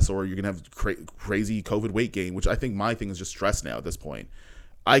stress, or you're going to have crazy COVID weight gain, which I think my thing is just stress now at this point.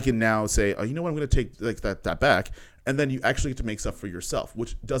 I can now say, oh, you know what, I'm going to take like that back, and then you actually get to make stuff for yourself,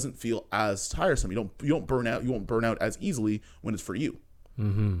 which doesn't feel as tiresome. You don't burn out. You won't burn out as easily when it's for you,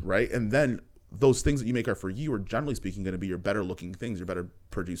 right? And then those things that you make are for you are generally speaking going to be your better looking things, your better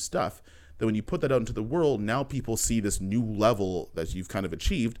produced stuff. That when you put that out into the world, now people see this new level that you've kind of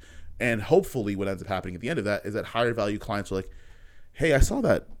achieved. And hopefully what ends up happening at the end of that is that higher value clients are like, hey, I saw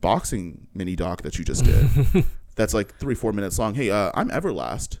that boxing mini doc that you just did. That's like 3-4 minutes long. Hey, I'm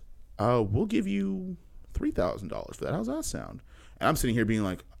Everlast. We'll give you $3,000 for that. How's that sound? And I'm sitting here being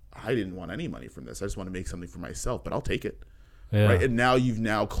like, I didn't want any money from this. I just want to make something for myself, but I'll take it. right? And now you've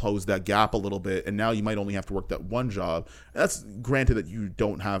now closed that gap a little bit, and now you might only have to work that one job. And that's granted that you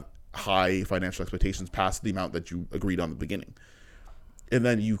don't have high financial expectations past the amount that you agreed on at the beginning. And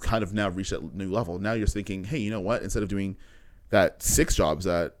then you kind of now reach that new level. Now you're thinking, hey, you know what? Instead of doing that 6 jobs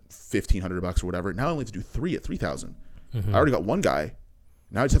at $1,500 or whatever, now I only have to do 3 at $3,000. I already got one guy.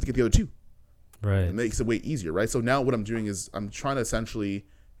 Now I just have to get the other 2. Right. It makes it way easier, right? So now what I'm doing is I'm trying to essentially,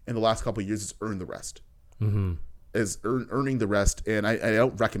 in the last couple of years, is earn the rest. Is earning the rest, and I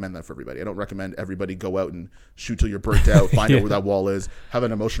don't recommend that for everybody. I don't recommend everybody go out and shoot till you're burnt out, find out where that wall is, have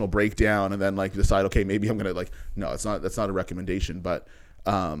an emotional breakdown, and then like decide, okay, maybe I'm gonna like. No, it's not. That's not a recommendation. But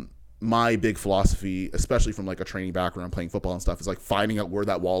my big philosophy, especially from like a training background, playing football and stuff, is like finding out where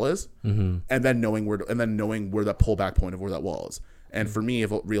that wall is, and then knowing where that pullback point of where that wall is. And for me,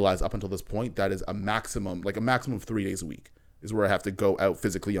 I've realized up until this point that is a maximum of 3 days a week is where I have to go out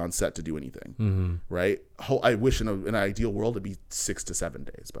physically on set to do anything, right? I wish in an ideal world it'd be 6 to 7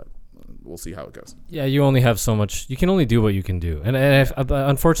 days, but we'll see how it goes. Yeah, you only have so much. You can only do what you can do, and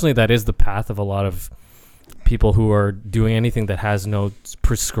unfortunately, that is the path of a lot of people who are doing anything that has no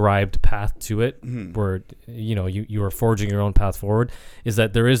prescribed path to it, where you are forging your own path forward. Is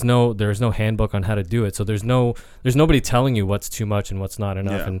that there is no handbook on how to do it, so there's nobody telling you what's too much and what's not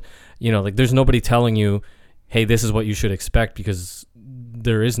enough, and like there's nobody telling you, hey, this is what you should expect, because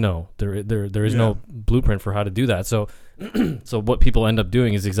there is no blueprint for how to do that. So so what people end up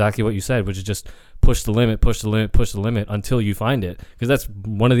doing is exactly what you said, which is just push the limit until you find it, because that's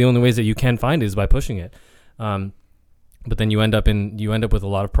one of the only ways that you can find it is by pushing it. But then you end up with a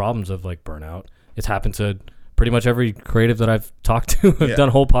lot of problems of like burnout. It's happened to pretty much every creative that I've talked to. I've done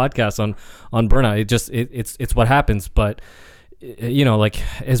whole podcasts on burnout. It's what happens, but like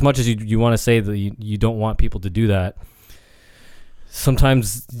as much as you want to say that you don't want people to do that,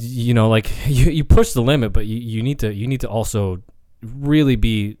 sometimes like you push the limit, but you need to also really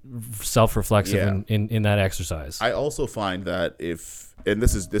be self-reflexive in that exercise. I also find that and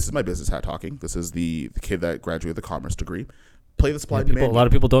this is my business hat talking. This is the kid that graduated with a commerce degree. Play the supply and demand. A lot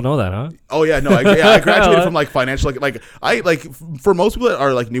of people don't know that, huh? Oh yeah, no, I graduated from like financial, for most people that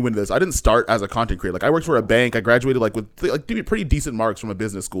are like new into this, I didn't start as a content creator. Like I worked for a bank. I graduated like with like pretty decent marks from a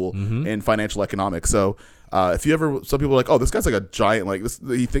business school in financial economics. So if you ever, some people are like, oh, this guy's like a giant, like this.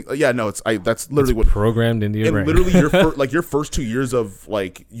 You think, that's literally what programmed into your brain. Literally your first 2 years of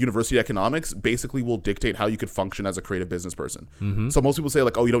like university economics basically will dictate how you could function as a creative business person. So most people say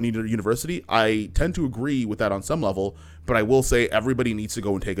like, oh, you don't need a university. I tend to agree with that on some level, but I will say everybody needs to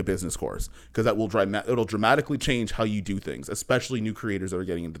go and take a business course, because that will it'll dramatically change how you do things, especially new creators that are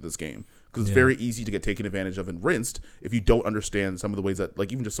getting into this game. Because it's very easy to get taken advantage of and rinsed if you don't understand some of the ways that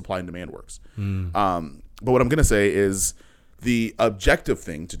like even just supply and demand works. But what I'm going to say is the objective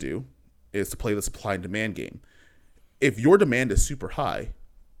thing to do is to play the supply and demand game. If your demand is super high,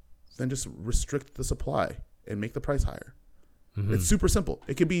 then just restrict the supply and make the price higher. It's super simple.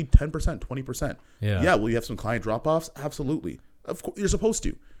 It could be 10%, 20%. Yeah, will you have some client drop-offs? Absolutely. Of course, you're supposed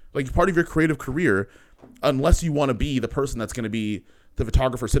to. Like part of your creative career, unless you want to be the person that's going to be the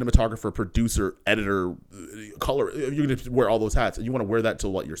photographer, cinematographer, producer, editor, color, you're going to wear all those hats, and you want to wear that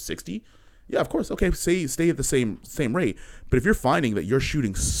till you're 60. Yeah, of course. Okay, stay at the same rate. But if you're finding that you're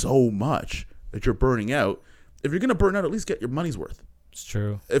shooting so much that you're burning out, if you're going to burn out, at least get your money's worth. It's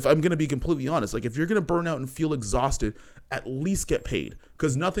true. If I'm going to be completely honest, like if you're going to burn out and feel exhausted, at least get paid,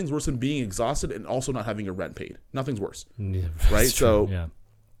 because nothing's worse than being exhausted and also not having your rent paid. Nothing's worse, right? So,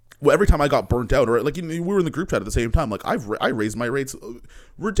 well, every time I got burnt out, or like we were in the group chat at the same time, like I raised my rates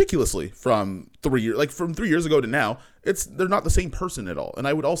ridiculously from 3 years, like from 3 years ago to now. They're not the same person at all, and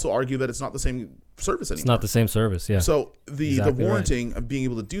I would also argue that it's not the same service anymore. It's not the same service, yeah. So the warranting of being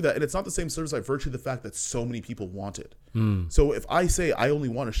able to do that, and it's not the same service by virtue of the fact that so many people want it. So if I say I only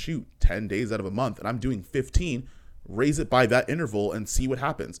want to shoot 10 days out of a month and I'm doing 15, raise it by that interval and see what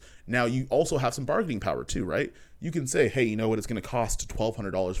happens. Now you also have some bargaining power too, right? You can say, hey, you know what, it's going to cost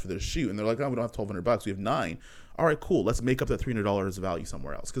 $1,200 for this shoot, and they're like, no, we don't have $1,200, we have $9. All right, cool. Let's make up that $300 of value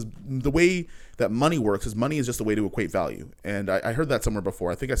somewhere else. Because the way that money works is money is just a way to equate value. And I heard that somewhere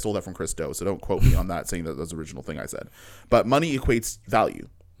before. I think I stole that from Chris Do, so don't quote me on that, saying that that's the original thing I said. But money equates value,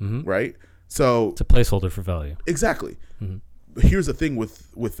 right? So it's a placeholder for value. Exactly. Here's the thing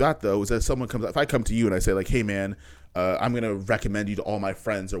with that, though, is that if I come to you and I say like, hey, man, I'm going to recommend you to all my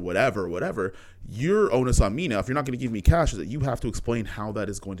friends or whatever, your onus on me now, if you're not going to give me cash, is that you have to explain how that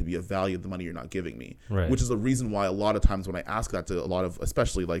is going to be a value of the money you're not giving me. Right. Which is the reason why a lot of times when I ask that to a lot of,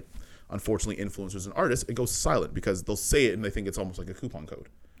 especially like, unfortunately, influencers and artists, it goes silent, because they'll say it and they think it's almost like a coupon code.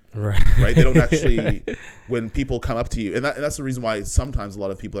 Right. They don't actually, when people come up to you, and that's the reason why sometimes a lot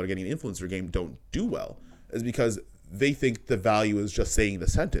of people that are getting an influencer game don't do well, is because they think the value is just saying the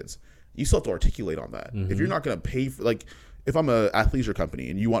sentence. You still have to articulate on that. If you're not going to pay for, like, if I'm a athleisure company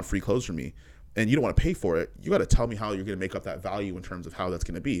and you want free clothes from me and you don't want to pay for it, you got to tell me how you're going to make up that value in terms of how that's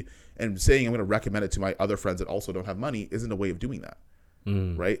going to be. And saying I'm going to recommend it to my other friends that also don't have money isn't a way of doing that.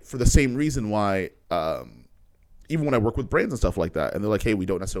 Right? For the same reason why, even when I work with brands and stuff like that, and they're like, hey, we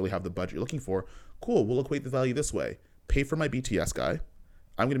don't necessarily have the budget you're looking for. Cool, we'll equate the value this way. Pay for my BTS guy.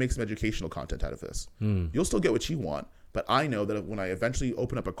 I'm going to make some educational content out of this. You'll still get what you want, but I know that when I eventually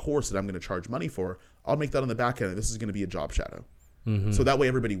open up a course that I'm going to charge money for, I'll make that on the back end, and this is going to be a job shadow. So that way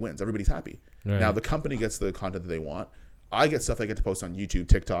everybody wins. Everybody's happy. Right. Now the company gets the content that they want. I get stuff I get to post on YouTube,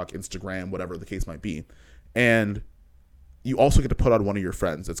 TikTok, Instagram, whatever the case might be. And you also get to put on one of your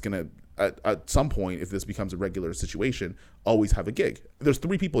friends that's going to, at some point, if this becomes a regular situation, always have a gig. There's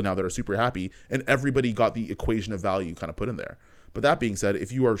 3 people now that are super happy, and everybody got the equation of value kind of put in there. But that being said,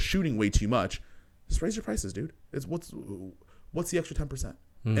 if you are shooting way too much, just raise your prices, dude. It's what's the extra 10%?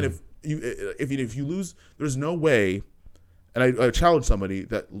 And if you lose, there's no way. And I challenge somebody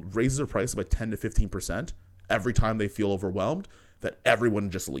that raises their price by 10 to 15% every time they feel overwhelmed, that everyone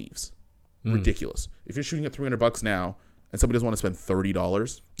just leaves. Ridiculous. If you're shooting at $300 now and somebody doesn't want to spend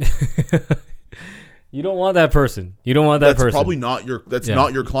 $30, you don't want that person. You don't want that person. That's probably not your. That's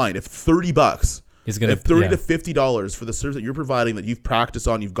not your client. If $30 is going to, if $30 to $50 for the service that you're providing that you've practiced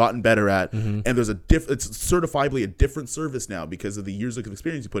on, you've gotten better at, and there's it's certifiably a different service now because of the years of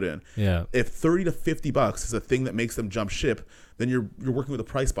experience you put in. Yeah. If $30 to $50 is a thing that makes them jump ship, then you're working with a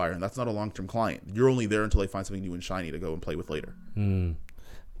price buyer, and that's not a long-term client. You're only there until they find something new and shiny to go and play with later.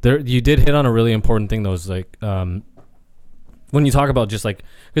 There, you did hit on a really important thing though. Is like when you talk about just like,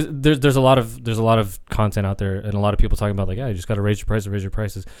 because there's a lot of content out there and a lot of people talking about like, yeah, you just got to raise your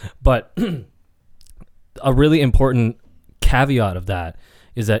prices. But a really important caveat of that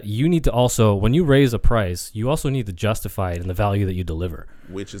is that you need to also, when you raise a price, you also need to justify it in the value that you deliver.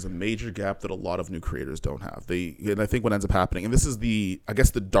 Which is a major gap that a lot of new creators don't have. And I think what ends up happening, and this is the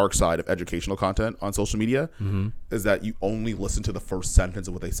dark side of educational content on social media, is that you only listen to the first sentence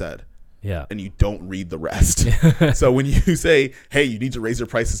of what they said. Yeah. And you don't read the rest. So when you say, hey, you need to raise your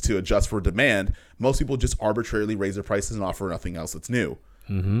prices to adjust for demand, most people just arbitrarily raise their prices and offer nothing else that's new.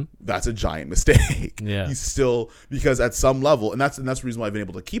 That's a giant mistake. Yeah. You still, because at some level, and that's the reason why I've been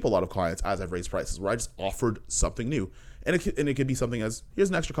able to keep a lot of clients as I've raised prices, where I just offered something new. And it could be something as, here's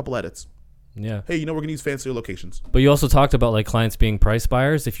an extra couple edits. Yeah. Hey, we're going to use fancier locations. But you also talked about like clients being price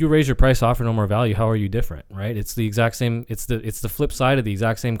buyers. If you raise your price, offer no more value, how are you different, right? It's the exact same. It's the flip side of the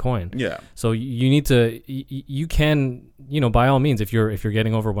exact same coin. Yeah. So you need to, you can, by all means, if you're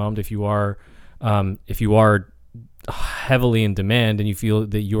getting overwhelmed, if you are heavily in demand and you feel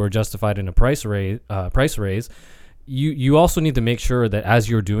that you are justified in a price raise, you also need to make sure that as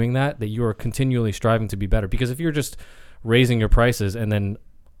you're doing that you are continually striving to be better. Because if you're just raising your prices and then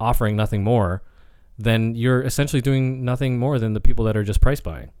offering nothing more, then you're essentially doing nothing more than the people that are just price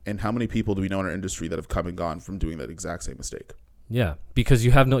buying. And how many people do we know in our industry that have come and gone from doing that exact same mistake? Yeah, because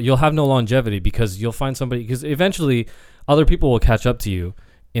you'll have no longevity, because you'll find somebody, because eventually other people will catch up to you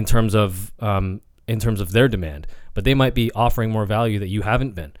in terms of their demand, but they might be offering more value that you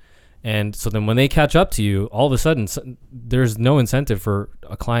haven't been. And so then when they catch up to you, all of a sudden there's no incentive for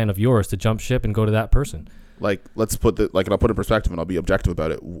a client of yours to jump ship and go to that person. Like, let's put and I'll put it in perspective and I'll be objective about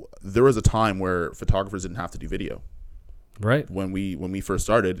it. There was a time where photographers didn't have to do video. Right. When we first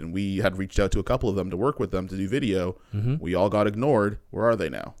started, and we had reached out to a couple of them to work with them to do video, we all got ignored. Where are they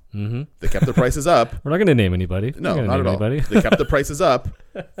now? They kept their prices up. We're not going to name anybody. No, not at all. They kept the prices up.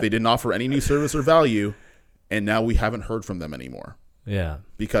 They didn't offer any new service or value, and now we haven't heard from them anymore. Yeah.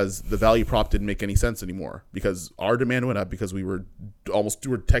 Because the value prop didn't make any sense anymore, because our demand went up, because we were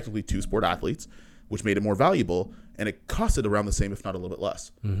technically 2 sport athletes, which made it more valuable, and it costed around the same, if not a little bit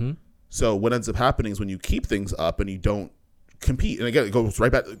less. So what ends up happening is when you keep things up and you don't compete, and again, it goes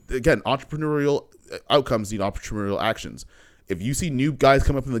right back, again, entrepreneurial outcomes need entrepreneurial actions. If you see new guys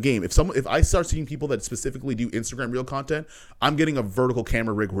come up in the game, if I start seeing people that specifically do Instagram reel content, I'm getting a vertical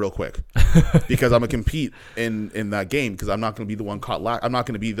camera rig real quick, because I'm gonna compete in that game, because I'm not gonna be the one caught I'm not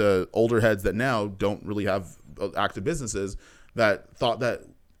gonna be the older heads that now don't really have active businesses that thought that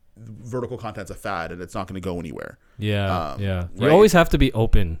vertical content's a fad and it's not going to go anywhere. Yeah. Right? You always have to be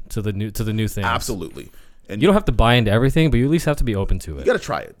open to the new things. Absolutely. And you don't have to buy into everything, but you at least have to be open to it. You got to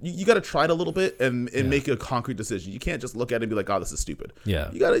try it. You got to try it a little bit and make a concrete decision. You can't just look at it and be like, "Oh, this is stupid." Yeah.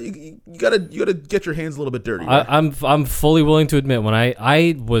 You got to get your hands a little bit dirty. Right? I'm fully willing to admit, when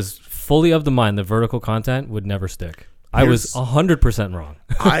I was fully of the mind that vertical content would never stick. I was 100% wrong.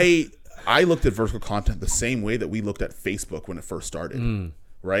 I looked at vertical content the same way that we looked at Facebook when it first started.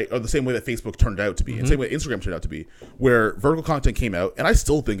 right? Or the same way that Facebook turned out to be, and the same way Instagram turned out to be, where vertical content came out, and I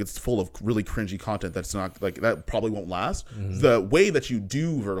still think it's full of really cringy content that's not like that probably won't last. The way that you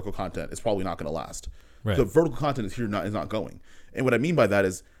do vertical content is probably not going to last. Right. The vertical content is not going. And what I mean by that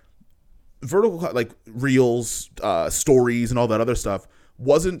is vertical, like reels, stories, and all that other stuff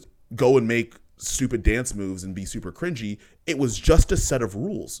wasn't go and make stupid dance moves and be super cringy. It was just a set of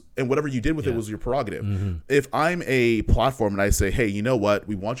rules, and whatever you did with it was your prerogative. If I'm a platform and I say, hey, you know what,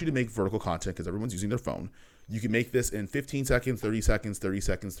 we want you to make vertical content because everyone's using their phone, you can make this in 15 seconds, 30 seconds, 30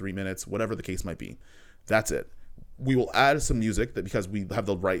 seconds, 3 minutes, whatever the case might be. That's it. We will add some music that because we have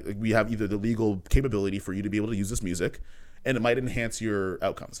the right, we have either the legal capability for you to be able to use this music, and it might enhance your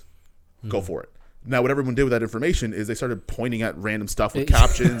outcomes. Go for it. Now, what everyone did with that information is they started pointing at random stuff with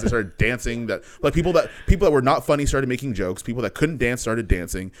captions. They started dancing. That like people that were not funny started making jokes. People that couldn't dance started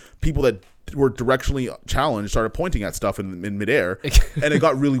dancing. People that were directionally challenged started pointing at stuff in midair, and it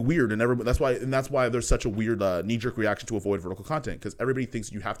got really weird. And that's why there's such a weird knee-jerk reaction to avoid vertical content, because everybody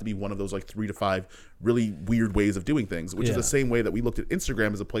thinks you have to be one of those like 3 to 5 really weird ways of doing things, which is the same way that we looked at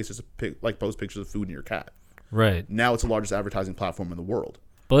Instagram as a place to post pictures of food and your cat. Right. Now it's the largest advertising platform in the world.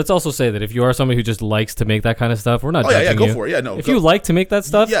 But let's also say that if you are somebody who just likes to make that kind of stuff, we're not judging you. Go for it. Yeah, no. If you like to make that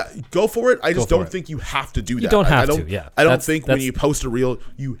stuff, go for it. I just don't think you have to do that. You don't have to. Yeah, I don't think when you post a reel,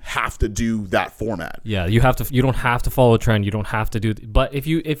 you have to do that format. Yeah, you have to. You don't have to follow a trend. You don't have to do. But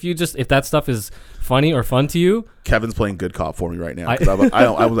if that stuff is funny or fun to you, Kevin's playing good cop for me right now because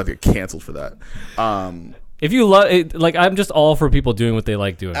I was like canceled for that. If you love it, like I'm just all for people doing what they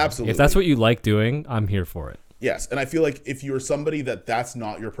like doing. Absolutely. If that's what you like doing, I'm here for it. Yes, and I feel like if you're somebody that's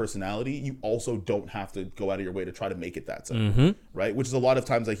not your personality, you also don't have to go out of your way to try to make it that same, right? Which is a lot of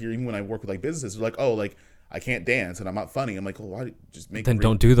times I hear even when I work with like businesses, they're like, oh, like I can't dance and I'm not funny. I'm like, well, why do you just make? Then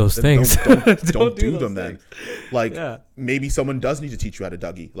don't do those things. Don't do them then. Like maybe someone does need to teach you how to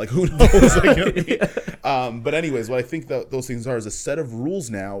Dougie. Like who knows? Like, you know what I mean? But anyways, what I think that those things are is a set of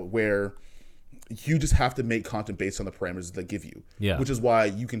rules now where you just have to make content based on the parameters they give you. Yeah. Which is why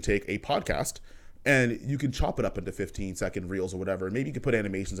you can take a podcast and you can chop it up into 15-second reels or whatever. Maybe you can put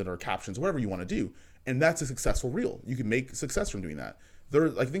animations in or captions, whatever you want to do. And that's a successful reel. You can make success from doing that.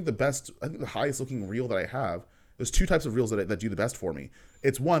 I think the highest looking reel that I have, there's 2 types of reels that do the best for me.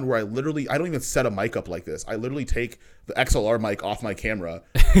 It's one where I don't even set a mic up like this. I literally take the XLR mic off my camera,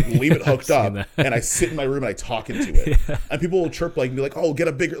 leave it hooked up, and I sit in my room and I talk into it. Yeah. And people will chirp like, be like, oh, get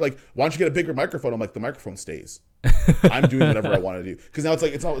a bigger, like, why don't you get a bigger microphone? I'm like, the microphone stays. I'm doing whatever I want to do. Because now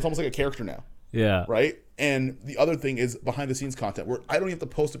it's almost like a character now. Yeah. Right. And the other thing is behind the scenes content where I don't even have to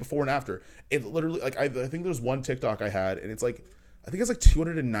post it before and after. It literally, like, I think there's one TikTok I had, and it's like, I think it's like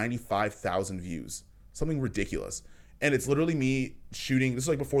 295,000 views, something ridiculous. And it's literally me shooting. This is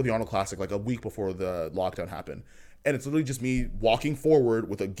like before the Arnold Classic, like a week before the lockdown happened. And it's literally just me walking forward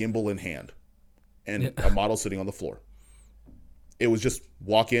with a gimbal in hand and a model sitting on the floor. It was just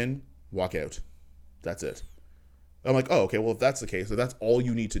walk in, walk out. That's it. I'm like, oh, okay, well, if that's the case, if that's all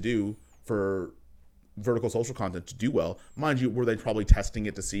you need to do for vertical social content to do well, mind you, were they probably testing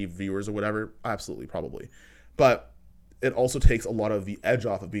it to see viewers or whatever? Absolutely, probably. But it also takes a lot of the edge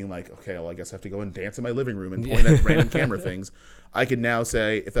off of being like, okay, well, I guess I have to go and dance in my living room and point at random camera things. I can now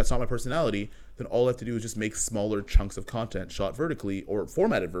say, if that's not my personality, then all I have to do is just make smaller chunks of content shot vertically or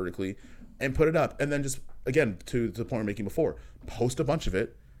formatted vertically and put it up. And then just, again, to the point we're making before, post a bunch of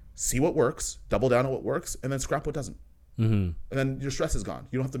it, see what works, double down on what works, and then scrap what doesn't. And then your stress is gone.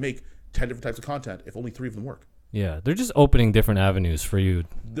 You don't have to make 10 different types of content if only 3 of them work. Yeah, they're just opening different avenues for you.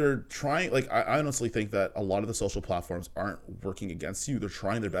 They're trying, like, I honestly think that a lot of the social platforms aren't working against you. They're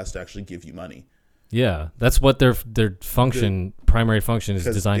trying their best to actually give you money. Yeah, that's what their primary function is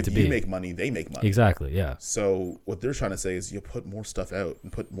designed to be. If you make money, they make money. Exactly, yeah. So what they're trying to say is you put more stuff out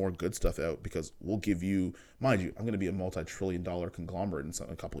and put more good stuff out because we'll give you, mind you, I'm going to be a multi-trillion-dollar conglomerate in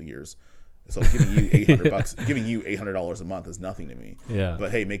a couple of years. So giving you $800, giving you $800 a month is nothing to me. Yeah.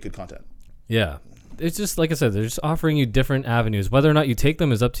 But hey, make good content. Yeah. It's just, like I said, they're just offering you different avenues. Whether or not you take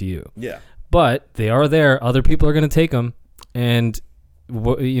them is up to you. Yeah. But they are there. Other people are going to take them. And,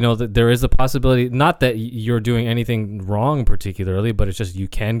 you know, there is a possibility, not that you're doing anything wrong particularly, but it's just you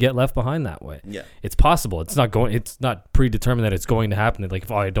can get left behind that way. Yeah. It's possible. It's not predetermined that it's going to happen. Like,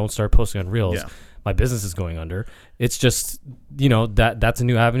 if I don't start posting on Reels, my business is going under. It's just, you know, that's a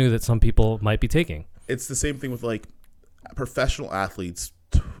new avenue that some people might be taking. It's the same thing with, like, professional athletes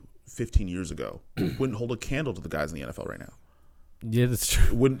 15 years ago wouldn't hold a candle to the guys in the NFL right now. Yeah, that's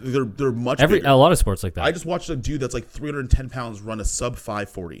true. They're much bigger. A lot of sports like that. I just watched a dude that's like 310 pounds run a sub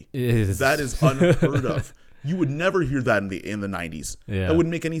 540. That is unheard of. You would never hear that in the 90s. Yeah. That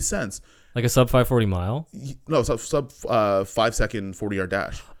wouldn't make any sense. Like a sub 540 mile? No, sub 5 second 40-yard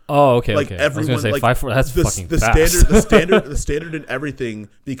dash. Oh, okay. Like okay. everyone, I was gonna say like 540. That's fucking the fast. the standard in everything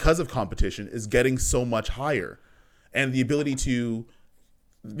because of competition is getting so much higher, and the ability to,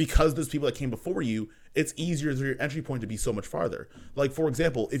 because there's people that came before you, it's easier for your entry point to be so much farther. Like for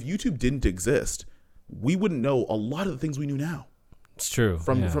example, if YouTube didn't exist, we wouldn't know a lot of the things we knew now. It's true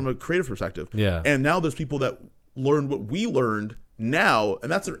from a creative perspective. Yeah, and now there's people that learned what we learned now, and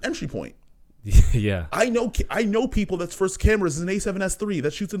that's their entry point. Yeah, I know people that's first camera is an A7S III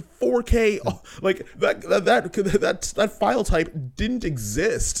that shoots in 4K. Like that file type didn't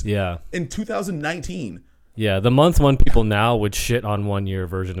exist. Yeah, in 2019. Yeah, the month one people now would shit on 1 year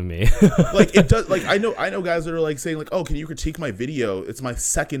version of me. Like it does. Like I know guys that are like saying like, oh, can you critique my video? It's my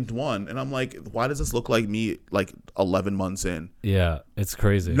second one, and I'm like, why does this look like me like 11 months in? Yeah, it's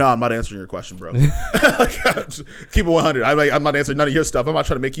crazy. No, I'm not answering your question, bro. Keep it 100. I'm not answering none of your stuff. I'm not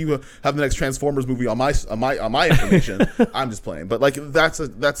trying to make you have the next Transformers movie on my information. I'm just playing. But like that's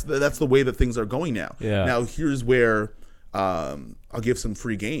the way that things are going now. Yeah. Now here's where I'll give some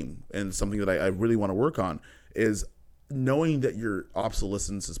free game, and something that I really want to work on is knowing that your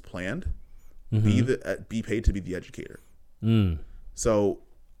obsolescence is planned. Be paid to be the educator. So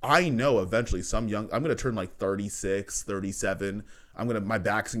I know eventually I'm going to turn like 36, 37. My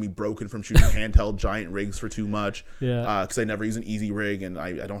back's going to be broken from shooting handheld giant rigs for too much. Yeah. Because I never use an easy rig, and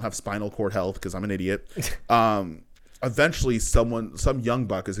I don't have spinal cord health because I'm an idiot. Eventually some young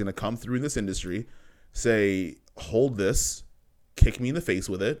buck is going to come through this industry, say, hold this, kick me in the face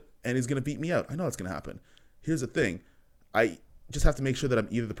with it, and he's going to beat me out. I know it's going to happen. Here's the thing. I just have to make sure that I'm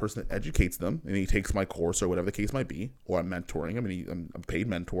either the person that educates them, and he takes my course or whatever the case might be, or I'm mentoring him, and I'm a paid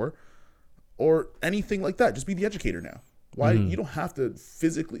mentor, or anything like that. Just be the educator now. Why? You don't have to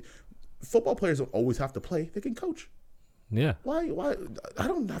physically. Football players don't always have to play. They can coach. Yeah. Why? I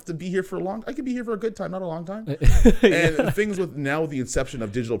don't have to be here for I can be here for a good time, not a long time. And things with the inception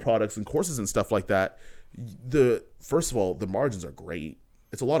of digital products and courses and stuff like that, first of all, the margins are great.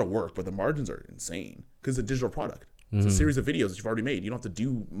 It's a lot of work, but the margins are insane because it's a digital product. It's a series of videos that you've already made. You don't have to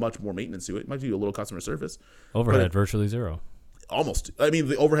do much more maintenance to it. You might do a little customer service. Overhead virtually zero. Almost. I mean,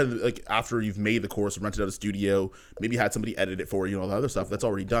 the overhead, like after you've made the course, rented out a studio, maybe had somebody edit it for you, all the other stuff, that's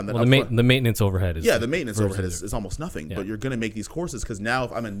already done. Well, the maintenance overhead is... Yeah, the maintenance overhead is almost nothing. Yeah. But you're going to make these courses because now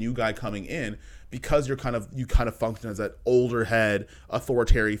if I'm a new guy coming in, because you kind of function as that older head,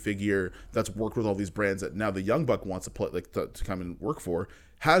 authoritarian figure that's worked with all these brands that now the young buck wants to come and work for,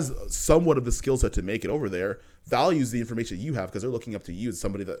 has somewhat of the skill set to make it over there, values the information that you have because they're looking up to you as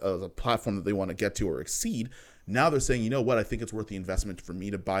somebody that as a platform that they want to get to or exceed. Now they're saying, you know what, I think it's worth the investment for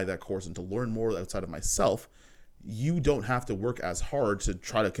me to buy that course and to learn more outside of myself. You don't have to work as hard to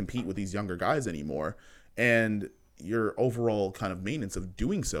try to compete with these younger guys anymore. And your overall kind of maintenance of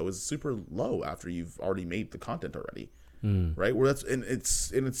doing so is super low after you've already made the content already. Right?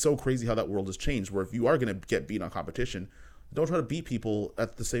 It's so crazy how that world has changed, where if you are going to get beat on competition, don't try to beat people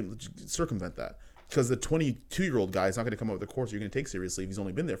at the same, circumvent that. Because the 22-year-old guy is not going to come up with a course you're going to take seriously if he's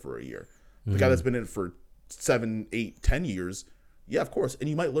only been there for a year. The guy that's been in it for 7, 8, 10 years, yeah, of course, and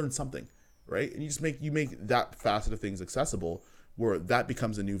you might learn something, right? And you make that facet of things accessible, where that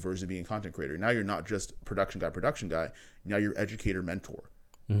becomes a new version of being a content creator. Now you're not just production guy. Now you're educator mentor.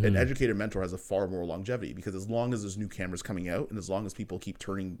 An educator mentor has a far more longevity, because as long as there's new cameras coming out, and as long as people keep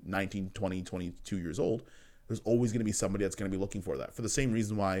turning 19, 20, 22 years old, there's always going to be somebody that's going to be looking for that. For the same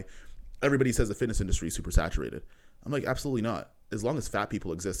reason why everybody says the fitness industry is super saturated. I'm like, absolutely not. As long as fat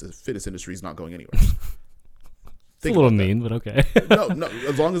people exist, the fitness industry is not going anywhere. It's a little mean, but okay. no.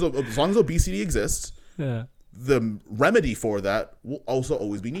 As long as obesity exists, yeah, the remedy for that will also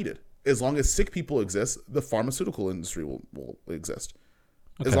always be needed. As long as sick people exist, the pharmaceutical industry will exist.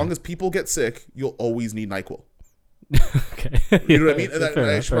 Okay. As long as people get sick, you'll always need NyQuil. Okay. You know what I mean? I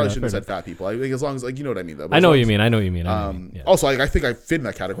probably shouldn't have said fat people. As long as, you know what I mean, though. I know what you mean. Yeah. Also, I think I fit in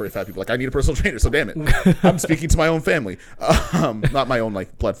that category of fat people. Like, I need a personal trainer, so damn it. I'm speaking to my own family. Not my own,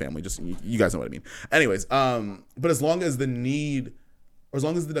 blood family. Just, you guys know what I mean. Anyways, but as long as the need, or as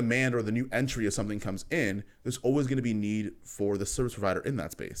long as the demand or the new entry of something comes in, there's always going to be need for the service provider in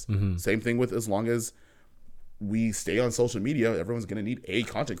that space. Same thing with, as long as we stay on social media, everyone's going to need a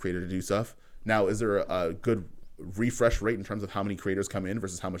content creator to do stuff. Now, is there a good refresh rate in terms of how many creators come in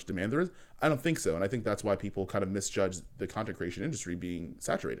versus how much demand there is? I don't think so. And I think that's why people kind of misjudge the content creation industry being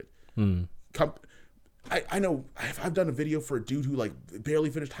saturated. I know I've done a video for a dude who barely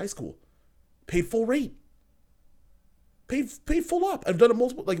finished high school, paid full rate, paid full up. I've done it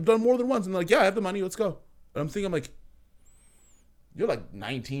multiple, I've done more than once, and yeah, I have the money, let's go. And I'm thinking, you're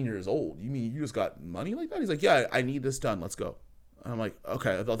 19 years old. You mean you just got money like that? He's like, yeah, I need this done, let's go. And I'm like,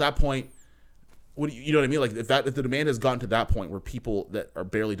 okay. At that point, you know what I mean? Like if the demand has gotten to that point where people that are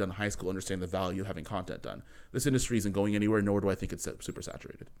barely done high school understand the value of having content done, this industry isn't going anywhere, nor do I think it's super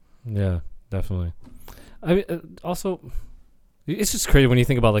saturated. Yeah, definitely. I mean, also, it's just crazy when you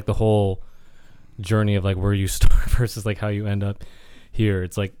think about like the whole journey of like where you start versus like how you end up here.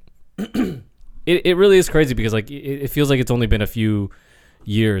 It's like, it really is crazy because like it feels like it's only been a few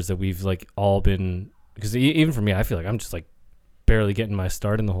years that we've like all been, because even for me, I feel like I'm just like barely getting my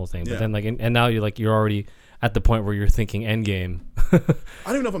start in the whole thing. But then like, and now you're already at the point where you're thinking end game. I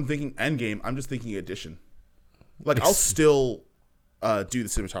don't even know if I'm thinking end game. I'm just thinking edition. Like I'll still do the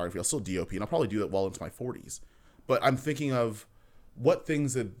cinematography. I'll still DOP, and I'll probably do that well into my 40s. But I'm thinking of what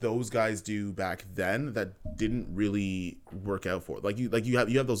things that those guys do back then that didn't really work out for. Like you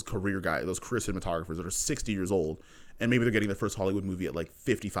have those career guys, those career cinematographers that are 60 years old, and maybe they're getting their first Hollywood movie at like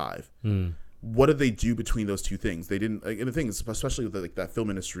 55. What did they do between those two things? They didn't. Like, and the thing is, especially with like that film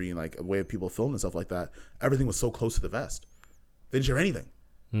industry and like the way people film and stuff like that, everything was so close to the vest. They didn't share anything.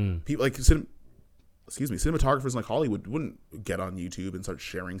 People like cinematographers in like Hollywood wouldn't get on YouTube and start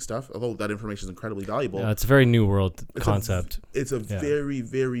sharing stuff, although that information is incredibly valuable. Yeah, it's a very new world concept. It's a very,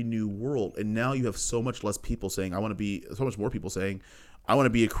 very new world. And now you have so much less people saying, so much more people saying, I want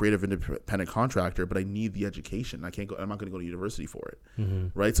to be a creative independent contractor, but I need the education. I'm not going to go to university for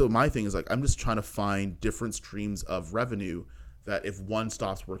it. Right. So my thing is like, I'm just trying to find different streams of revenue that if one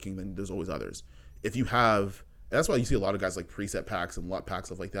stops working, then there's always others. If you have, and that's why you see a lot of guys like preset packs and lot packs,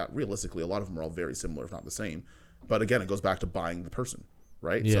 stuff like that. Realistically, a lot of them are all very similar, if not the same. But again, it goes back to buying the person,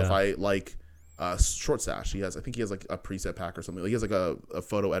 right? Yeah. So if I like Short Sash, I think he has like a preset pack or something. He has like a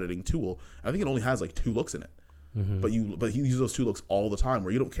photo editing tool. I think it only has like 2 looks in it. But he uses those 2 looks all the time,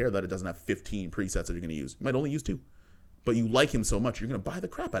 where you don't care that it doesn't have 15 presets that you're going to use. You might only use 2. But you like him so much, you're going to buy the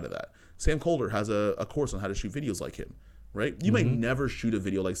crap out of that. Sam Colder has a course on how to shoot videos like him, right? You might never shoot a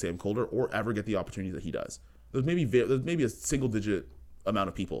video like Sam Colder or ever get the opportunity that he does. There's maybe a single digit amount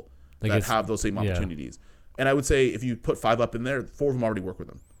of people that have those same opportunities. And I would say if you put 5 up in there, 4 of them already work with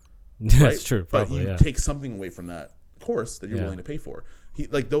them. Right? That's true. Probably, but you take something away from that course that you're willing to pay for.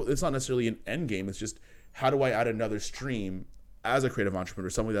 It's not necessarily an end game. It's just, how do I add another stream as a creative entrepreneur,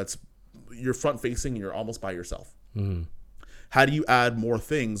 somebody that's you're front facing and you're almost by yourself? How do you add more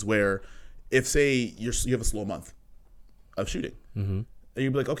things where if say you have a slow month of shooting, and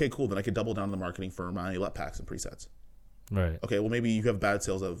you'd be like, okay, cool, then I could double down on the marketing for my LUT packs and presets. Right. Okay, well, maybe you have bad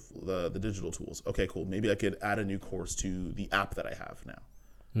sales of the digital tools. Okay, cool. Maybe I could add a new course to the app that I have now.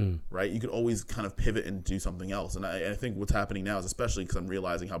 Right? You could always kind of pivot and do something else. And I think what's happening now is, especially because I'm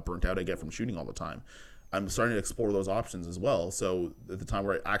realizing how burnt out I get from shooting all the time, I'm starting to explore those options as well. So at the time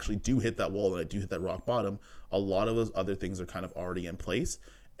where I actually do hit that wall and I do hit that rock bottom, a lot of those other things are kind of already in place.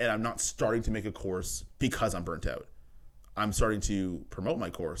 And I'm not starting to make a course because I'm burnt out. I'm starting to promote my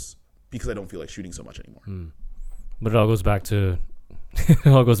course because I don't feel like shooting so much anymore. But it all goes back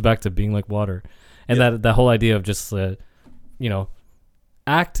to being like water, and that whole idea of just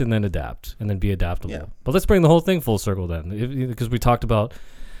act and then adapt and then be adaptable. Yeah. But let's bring the whole thing full circle then, because we talked about,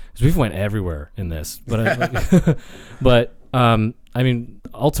 because we've went everywhere in this, but I mean,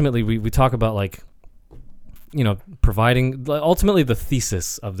 ultimately we talk about like, providing. Ultimately, the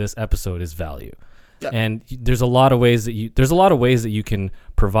thesis of this episode is value. Yeah. And there's a lot of ways that you can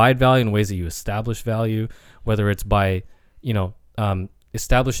provide value and ways that you establish value, whether it's by,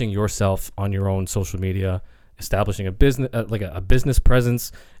 establishing yourself on your own social media, establishing a business, like a business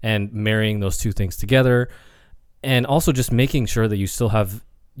presence, and marrying those two things together, and also just making sure that you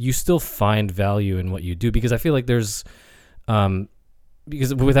still find value in what you do. Because I feel like there's,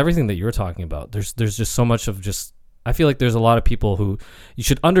 because with everything that you're talking about, there's just so much of just. I feel like there's a lot of people who you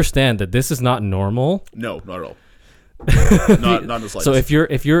should understand that this is not normal. No, not at all. not in the slightest. So if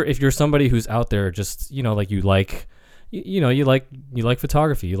you're somebody who's out there, just you like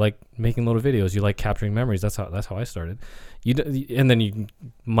photography, you like making little videos, you like capturing memories. That's how I started. And then you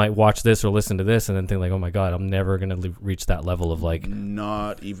might watch this or listen to this and then think like, oh my god, I'm never gonna reach that level of like.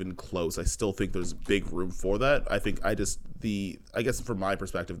 Not even close. I still think there's big room for that. I think I guess from my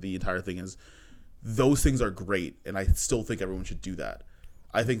perspective, the entire thing is. Those things are great, and I still think everyone should do that.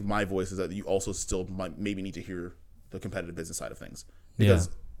 I think my voice is that you also still might maybe need to hear the competitive business side of things, because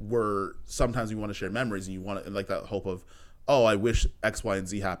sometimes we want to share memories, and you want to, and like that hope of, oh, I wish X, Y, and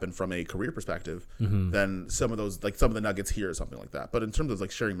Z happened from a career perspective. Then some of the nuggets here or something like that. But in terms of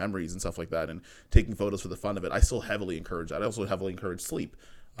like sharing memories and stuff like that, and taking photos for the fun of it, I still heavily encourage that. I also heavily encourage sleep.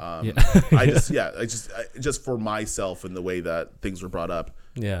 I just for myself and the way that things were brought up.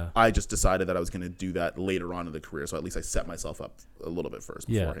 Yeah. I just decided that I was going to do that later on in the career. So at least I set myself up a little bit first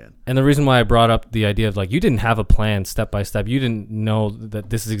beforehand. And the reason why I brought up the idea of like, you didn't have a plan step by step. You didn't know that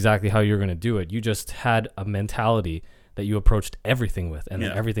this is exactly how you're going to do it. You just had a mentality that you approached everything with, and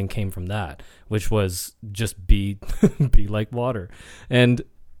then everything came from that, which was just be like water. And,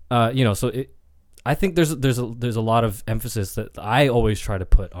 so I think there's a lot of emphasis that I always try to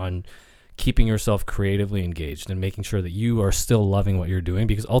put on keeping yourself creatively engaged and making sure that you are still loving what you're doing,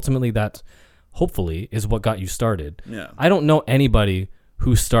 because ultimately that hopefully is what got you started. Yeah. I don't know anybody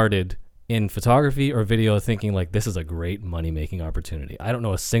who started in photography or video thinking like this is a great money making opportunity. I don't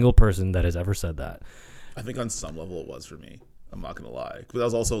know a single person that has ever said that. I think on some level it was for me. I'm not gonna lie, because I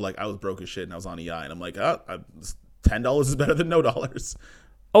was also like, I was broke as shit and I was on EI, and I'm like, $10 is better than no dollars.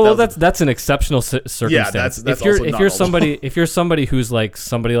 Oh, well, that's an exceptional circumstance. Yeah, that's if you're somebody who's like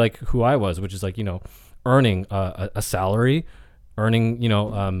somebody like who I was, which is like, earning a salary, earning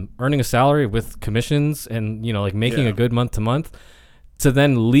a salary with commissions, and like making a good month to month, to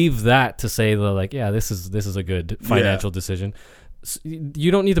then leave that to say that like, this is a good financial decision. So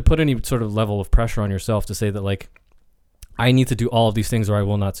you don't need to put any sort of level of pressure on yourself to say that like, I need to do all of these things or I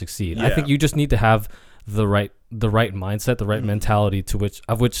will not succeed. I think you just need to have the right mindset, the right mentality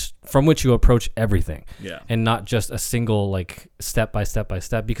from which you approach everything. And not just a single like step by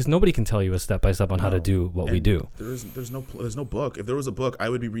step, because nobody can tell you a step by step on how to do what we do. There's no book. If there was a book, I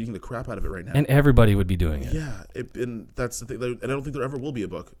would be reading the crap out of it right now. And everybody would be doing it. Yeah. And that's the thing. And I don't think there ever will be a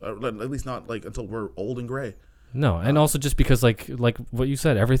book, at least not like until we're old and gray. No, and also just because like what you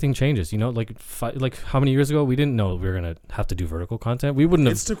said, everything changes. Like how many years ago we didn't know we were gonna have to do vertical content. We wouldn't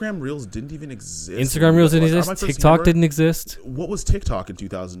have. Instagram Reels didn't even exist. Instagram Reels didn't exist. TikTok didn't exist. What was TikTok in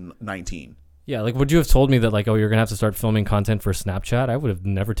 2019? Yeah, like would you have told me that like, oh, you're gonna have to start filming content for Snapchat? I would have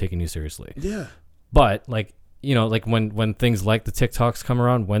never taken you seriously. Yeah. But like, like when things like the TikToks come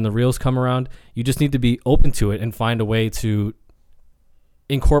around, when the Reels come around, you just need to be open to it and find a way to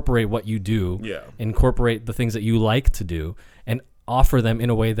incorporate what you do, incorporate the things that you like to do, and offer them in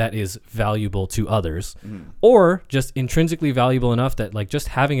a way that is valuable to others, or just intrinsically valuable enough that like just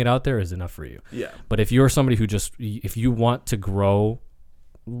having it out there is enough for you. Yeah. But if you're somebody who if you want to grow,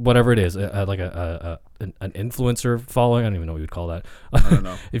 whatever it is, like an influencer following, I don't even know what you would call that. I don't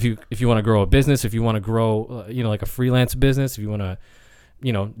know. if you want to grow a business, if you want to grow, like a freelance business, if you want to,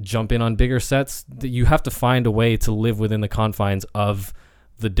 jump in on bigger sets, you have to find a way to live within the confines of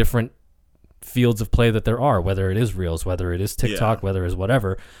the different fields of play that there are, whether it is Reels, whether it is TikTok, whether it is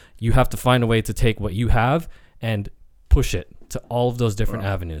whatever. You have to find a way to take what you have and push it to all of those different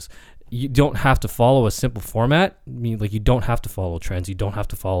avenues. You don't have to follow a simple format. I mean, like, you don't have to follow trends. You don't have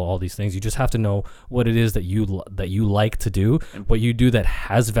to follow all these things. You just have to know what it is that you like to do, what you do that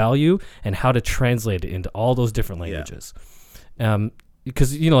has value, and how to translate it into all those different languages.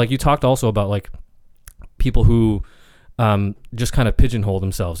 Because, like you talked also about like people who just kind of pigeonhole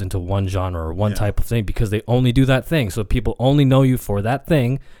themselves into one genre or one type of thing because they only do that thing. So people only know you for that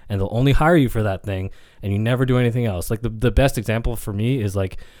thing, and they'll only hire you for that thing, and you never do anything else. Like the best example for me is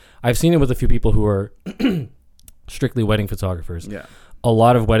like, I've seen it with a few people who are strictly wedding photographers. Yeah. A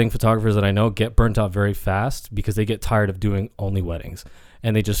lot of wedding photographers that I know get burnt out very fast because they get tired of doing only weddings,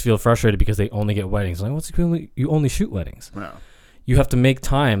 and they just feel frustrated because they only get weddings. Like, what's you only shoot weddings? No. You have to make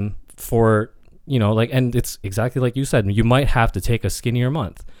time for, and it's exactly like you said, you might have to take a skinnier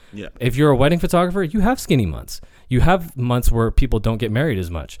month. Yeah. If you're a wedding photographer, you have skinny months. You have months where people don't get married as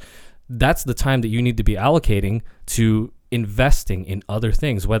much. That's the time that you need to be allocating to investing in other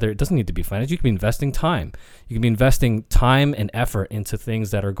things, whether it doesn't need to be finance. You can be investing time. You can be investing time and effort into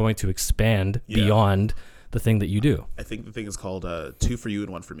things that are going to expand beyond the thing that you do. I think the thing is called 2 for you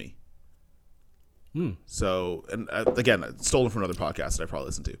and 1 for me. So, and again, stolen from another podcast that I probably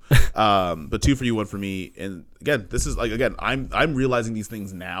listen to. But 2 for you, 1 for me. And again, this is like, again, I'm realizing these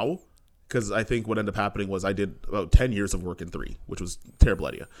things now, because I think what ended up happening was I did about 10 years of work in 3, which was a terrible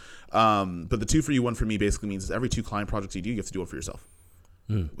idea. But the 2 for you, 1 for me basically means every 2 client projects you do, you have to do it for yourself.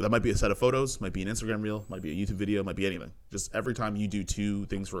 That might be a set of photos, might be an Instagram reel, might be a YouTube video, might be anything. Just every time you do 2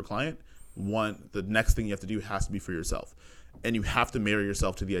 things for a client, the next thing you have to do has to be for yourself. And you have to marry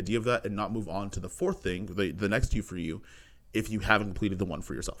yourself to the idea of that and not move on to the 4th thing, the next 2 for you, if you haven't completed the 1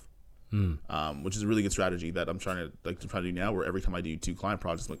 for yourself. Which is a really good strategy that I'm trying to do now, where every time I do 2 client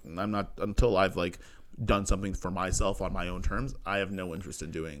projects, like, I'm not, until I've like done something for myself on my own terms, I have no interest in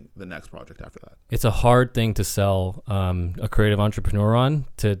doing the next project after that. It's a hard thing to sell a creative entrepreneur on,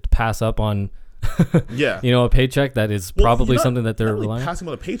 to pass up on a paycheck that is probably something that they're really relying on. Passing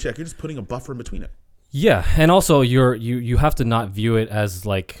on a paycheck, you're just putting a buffer in between it. Yeah, and also you have to not view it as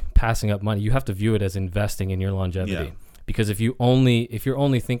like passing up money. You have to view it as investing in your longevity. Yeah. Because if you're only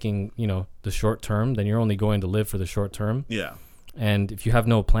thinking, the short term, then you're only going to live for the short term. Yeah. And if you have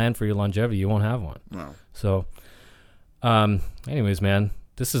no plan for your longevity, you won't have one. No. So, anyways, man,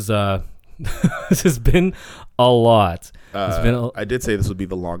 this is this has been a lot. I did say this would be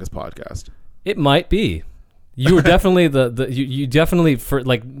the longest podcast. It might be. You were definitely you definitely, for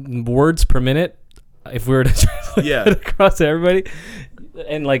like words per minute, if we were to translate it across to everybody,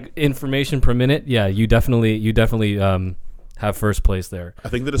 and like information per minute, you definitely have first place there. I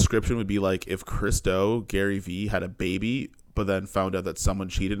think the description would be like if Christo, Gary Vee had a baby, but then found out that someone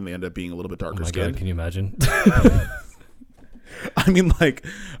cheated and they ended up being a little bit darker skinned. God, can you imagine? I mean, like,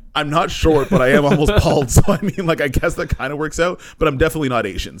 I'm not short, but I am almost bald. So, I mean, like, I guess that kind of works out. But I'm definitely not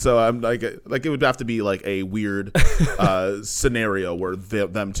Asian. So, I'm like it would have to be like a weird scenario where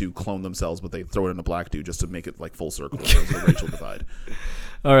them two clone themselves, but they throw it in a black dude just to make it like full circle in terms of the racial divide.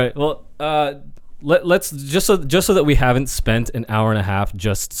 All right. Well, let's just so that we haven't spent an hour and a half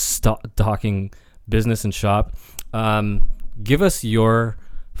just talking business and shop. Give us your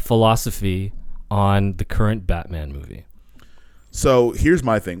philosophy on the current Batman movie. So here's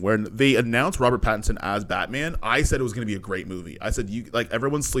my thing. When they announced Robert Pattinson as Batman, I said it was going to be a great movie. I said,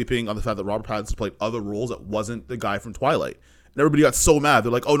 everyone's sleeping on the fact that Robert Pattinson played other roles that wasn't the guy from Twilight. And everybody got so mad.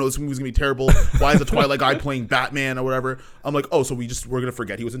 They're like, oh no, this movie's going to be terrible. Why is the Twilight guy playing Batman or whatever? I'm like, oh, so we're going to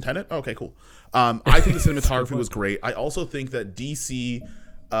forget he was in Tenet? Oh, okay, cool. I think the cinematography was great. I also think that DC,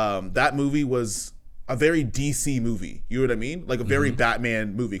 that movie was a very DC movie. You know what I mean? Like a very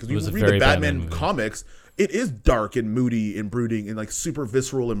Batman movie. Because you read the Batman comics, it is dark and moody and brooding and like super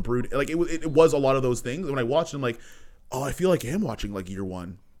visceral and brooding. Like it was a lot of those things. And when I watched it, I'm like, oh, I feel like I am watching like year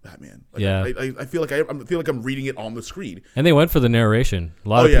one Batman. Like, yeah, I feel like I'm reading it on the screen. And they went for the narration. A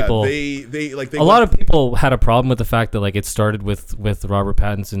lot of people. A lot of people had a problem with the fact that like it started with Robert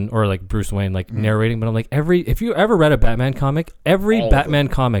Pattinson or like Bruce Wayne like narrating. But I'm like, if you ever read a Batman comic, every Batman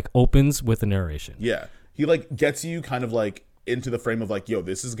comic opens with a narration. Yeah, he like gets you kind of like into the frame of like, yo,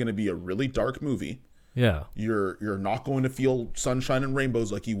 this is going to be a really dark movie. Yeah, you're not going to feel sunshine and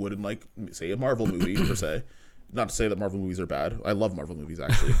rainbows like you would in like say a Marvel movie per se. Not to say that Marvel movies are bad. I love Marvel movies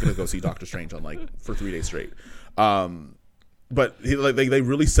actually. I'm gonna go see Doctor Strange on like for 3 days straight. But they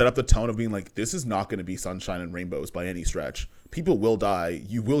really set up the tone of being like, this is not going to be sunshine and rainbows by any stretch. People will die.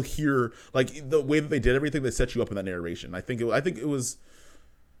 You will hear like the way that they did everything. They set you up in that narration. I think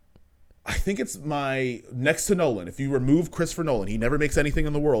it's my next to Nolan. If you remove Christopher Nolan, he never makes anything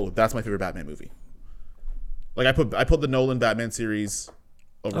in the world. That's my favorite Batman movie. Like I put the Nolan Batman series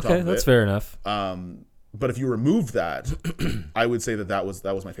over top of it. Okay, that's fair enough. But if you remove that, I would say that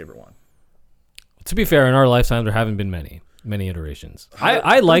was my favorite one. To be fair, in our lifetime, there haven't been many iterations.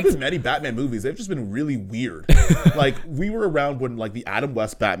 I liked many Batman movies. They've just been really weird. Like we were around when like the Adam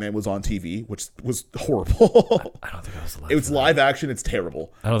West Batman was on TV, which was horrible. I don't think I was alive. It was live action. It's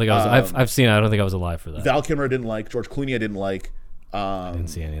terrible. I don't think I was. I've seen it. I don't think I was alive for that. Val Kilmer I didn't like. George Clooney I didn't like. I didn't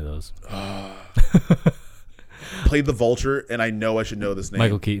see any of those. Played the Vulture, and I know I should know this name.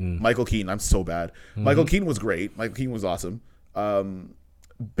 Michael Keaton. I'm so bad. Michael Keaton was great. Michael Keaton was awesome.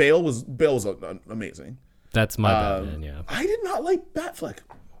 Bale was amazing. That's my Batman. Yeah. I did not like Batfleck.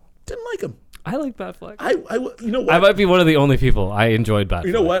 Didn't like him. I like Batfleck. You know what? I might be one of the only people I enjoyed Batfleck.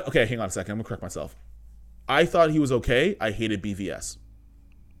 You know what? Okay, hang on a second. I'm gonna correct myself. I thought he was okay. I hated BVS.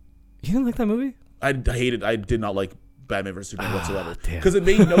 You didn't like that movie? I did not like Batman vs Superman whatsoever because it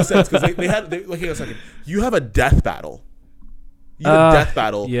made no sense because they hang on a second. You have a death battle.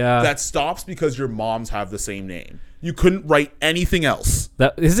 That stops because your moms have the same name. You couldn't write anything else.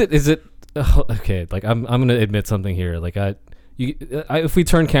 Is it okay? Like I'm gonna admit something here. Like if we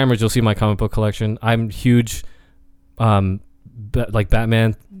turn cameras, you'll see my comic book collection. I'm huge, like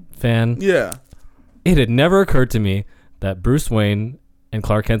Batman fan. Yeah. It had never occurred to me that Bruce Wayne and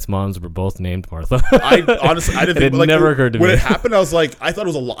Clark Kent's moms were both named Martha. I honestly didn't think it never occurred to me. When it happened, I was like, I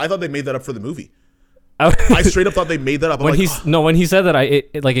thought they made that up for the movie. I straight up thought they made that up. When he said that,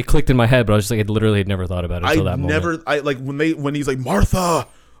 it clicked in my head, but I was just like, I literally had never thought about it until that moment. When he's like Martha,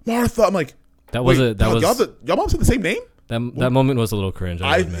 I'm like, y'all moms have the same name. That moment was a little cringe.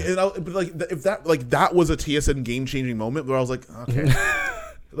 That was a TSN game changing moment where I was like, okay.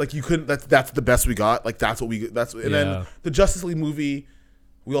 Like you couldn't. That's the best we got. Like that's what we. Then the Justice League movie.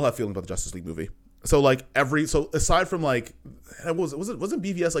 We all have feelings about the Justice League movie. So aside from like, wasn't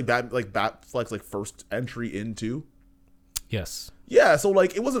BVS like Batfleck's like first entry into? Yes. Yeah. So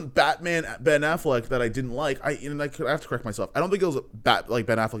like it wasn't Batman Ben Affleck that I didn't like. I have to correct myself. I don't think it was Ben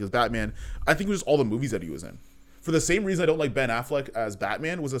Affleck as Batman. I think it was all the movies that he was in. For the same reason I don't like Ben Affleck as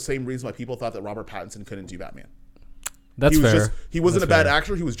Batman was the same reason why people thought that Robert Pattinson couldn't do Batman. That's fair. He wasn't a bad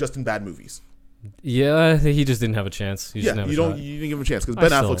actor. He was just in bad movies. Yeah, I think he just didn't have a chance. You didn't give him a chance because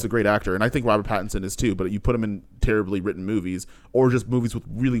Ben Affleck's a great actor, and I think Robert Pattinson is too. But you put him in terribly written movies or just movies with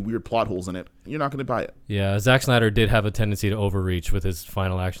really weird plot holes in it, you're not going to buy it. Yeah, Zack Snyder did have a tendency to overreach with his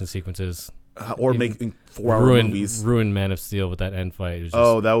final action sequences. Or making 4-hour movies. Ruined Man of Steel with that end fight.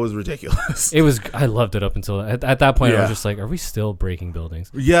 That was ridiculous. I loved it up until at that point. I was just like, are we still breaking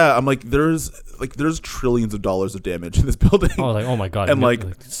buildings? Yeah, I'm like, there's trillions of dollars of damage in this building. Oh my god!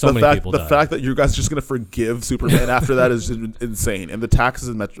 And so many people died. The fact that you guys are just gonna forgive Superman after that is insane. And the taxes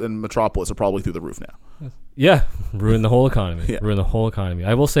in Metropolis are probably through the roof now. Yeah, ruin the whole economy. Yeah. Ruin the whole economy.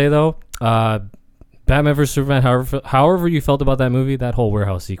 I will say though, Batman vs Superman. However you felt about that movie, that whole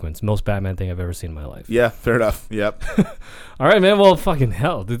warehouse sequence, most Batman thing I've ever seen in my life. Yeah, fair enough. Yep. All right, man. Well, fucking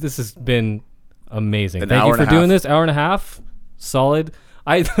hell, dude, this has been amazing. Thank you for doing this. Hour and a half, solid.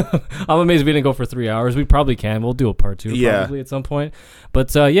 I'm amazed we didn't go for 3 hours. We probably can. We'll do a part 2 probably at some point.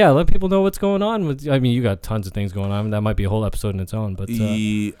 But let people know what's going on. I mean, you got tons of things going on. That might be a whole episode in its own. But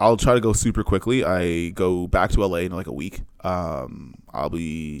I'll try to go super quickly. I go back to LA in like a week. I'll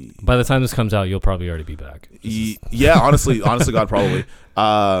be. By the time this comes out, you'll probably already be back. Yeah, honestly, God, probably.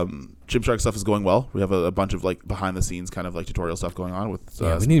 Gymshark stuff is going well. We have a bunch of like behind the scenes kind of like tutorial stuff going on with. We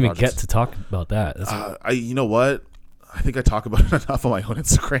didn't even get to talk about that. You know what? I think I talk about it enough on my own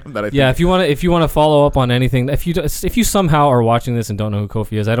Instagram that I think. Yeah, if you want to follow up on anything, if you somehow are watching this and don't know who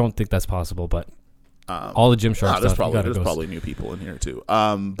Kofi is, I don't think that's possible. But all the Gymshark stuff, there's probably new people in here too.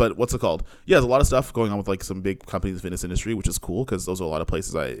 But what's it called? Yeah, there's a lot of stuff going on with like some big companies in the fitness industry, which is cool because those are a lot of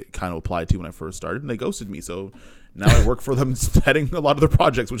places I kind of applied to when I first started, and they ghosted me. So now I work for them, heading a lot of their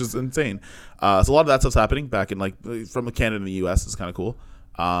projects, which is insane. So a lot of that stuff's happening back in like from Canada and the U.S. is kind of cool.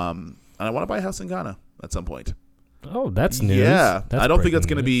 And I want to buy a house in Ghana at some point. Oh, that's news. Yeah, I don't think that's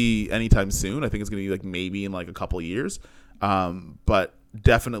going to be anytime soon. I think it's going to be like maybe in like a couple of years. But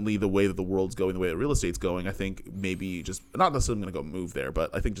definitely the way that the world's going, the way that real estate's going, I think maybe just not necessarily going to go move there,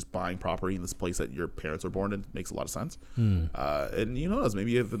 but I think just buying property in this place that your parents were born in makes a lot of sense. And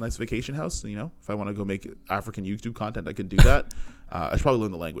maybe you have a nice vacation house. If I want to go make African YouTube content, I can do that. I should probably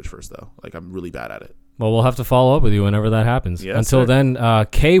learn the language first though. Like I'm really bad at it. Well, we'll have to follow up with you whenever that happens. Yes, Until then,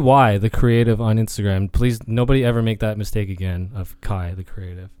 KY the Creative on Instagram. Please, nobody ever make that mistake again of Kai the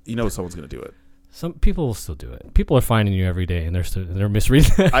Creative. Someone's going to do it. Some people will still do it. People are finding you every day, and they're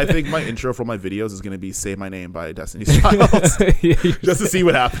misreading it. I think my intro for my videos is going to be "Say My Name" by Destiny's Child, just to see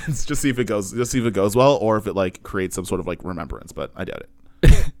what happens. Just see if it goes well, or if it like creates some sort of like remembrance. But I doubt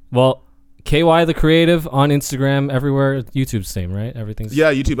it. Well. KY the Creative on Instagram, everywhere. YouTube's the same, right? Everything's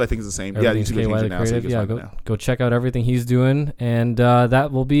YouTube I think is the same. YouTube KY the Creative. Go check out everything he's doing, and that's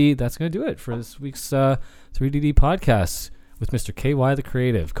gonna do it for this week's 3DD podcast with Mr. KY the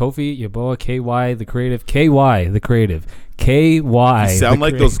Creative, Kofi Yeboah KY the Creative, KY the Creative, KY. You sound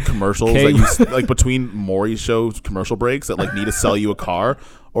like those commercials that you like between Maury's show commercial breaks that like need to sell you a car,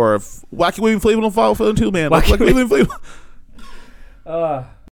 or if Wacky Waving Flavor File for the 2 man. Wacky Waving Flavor.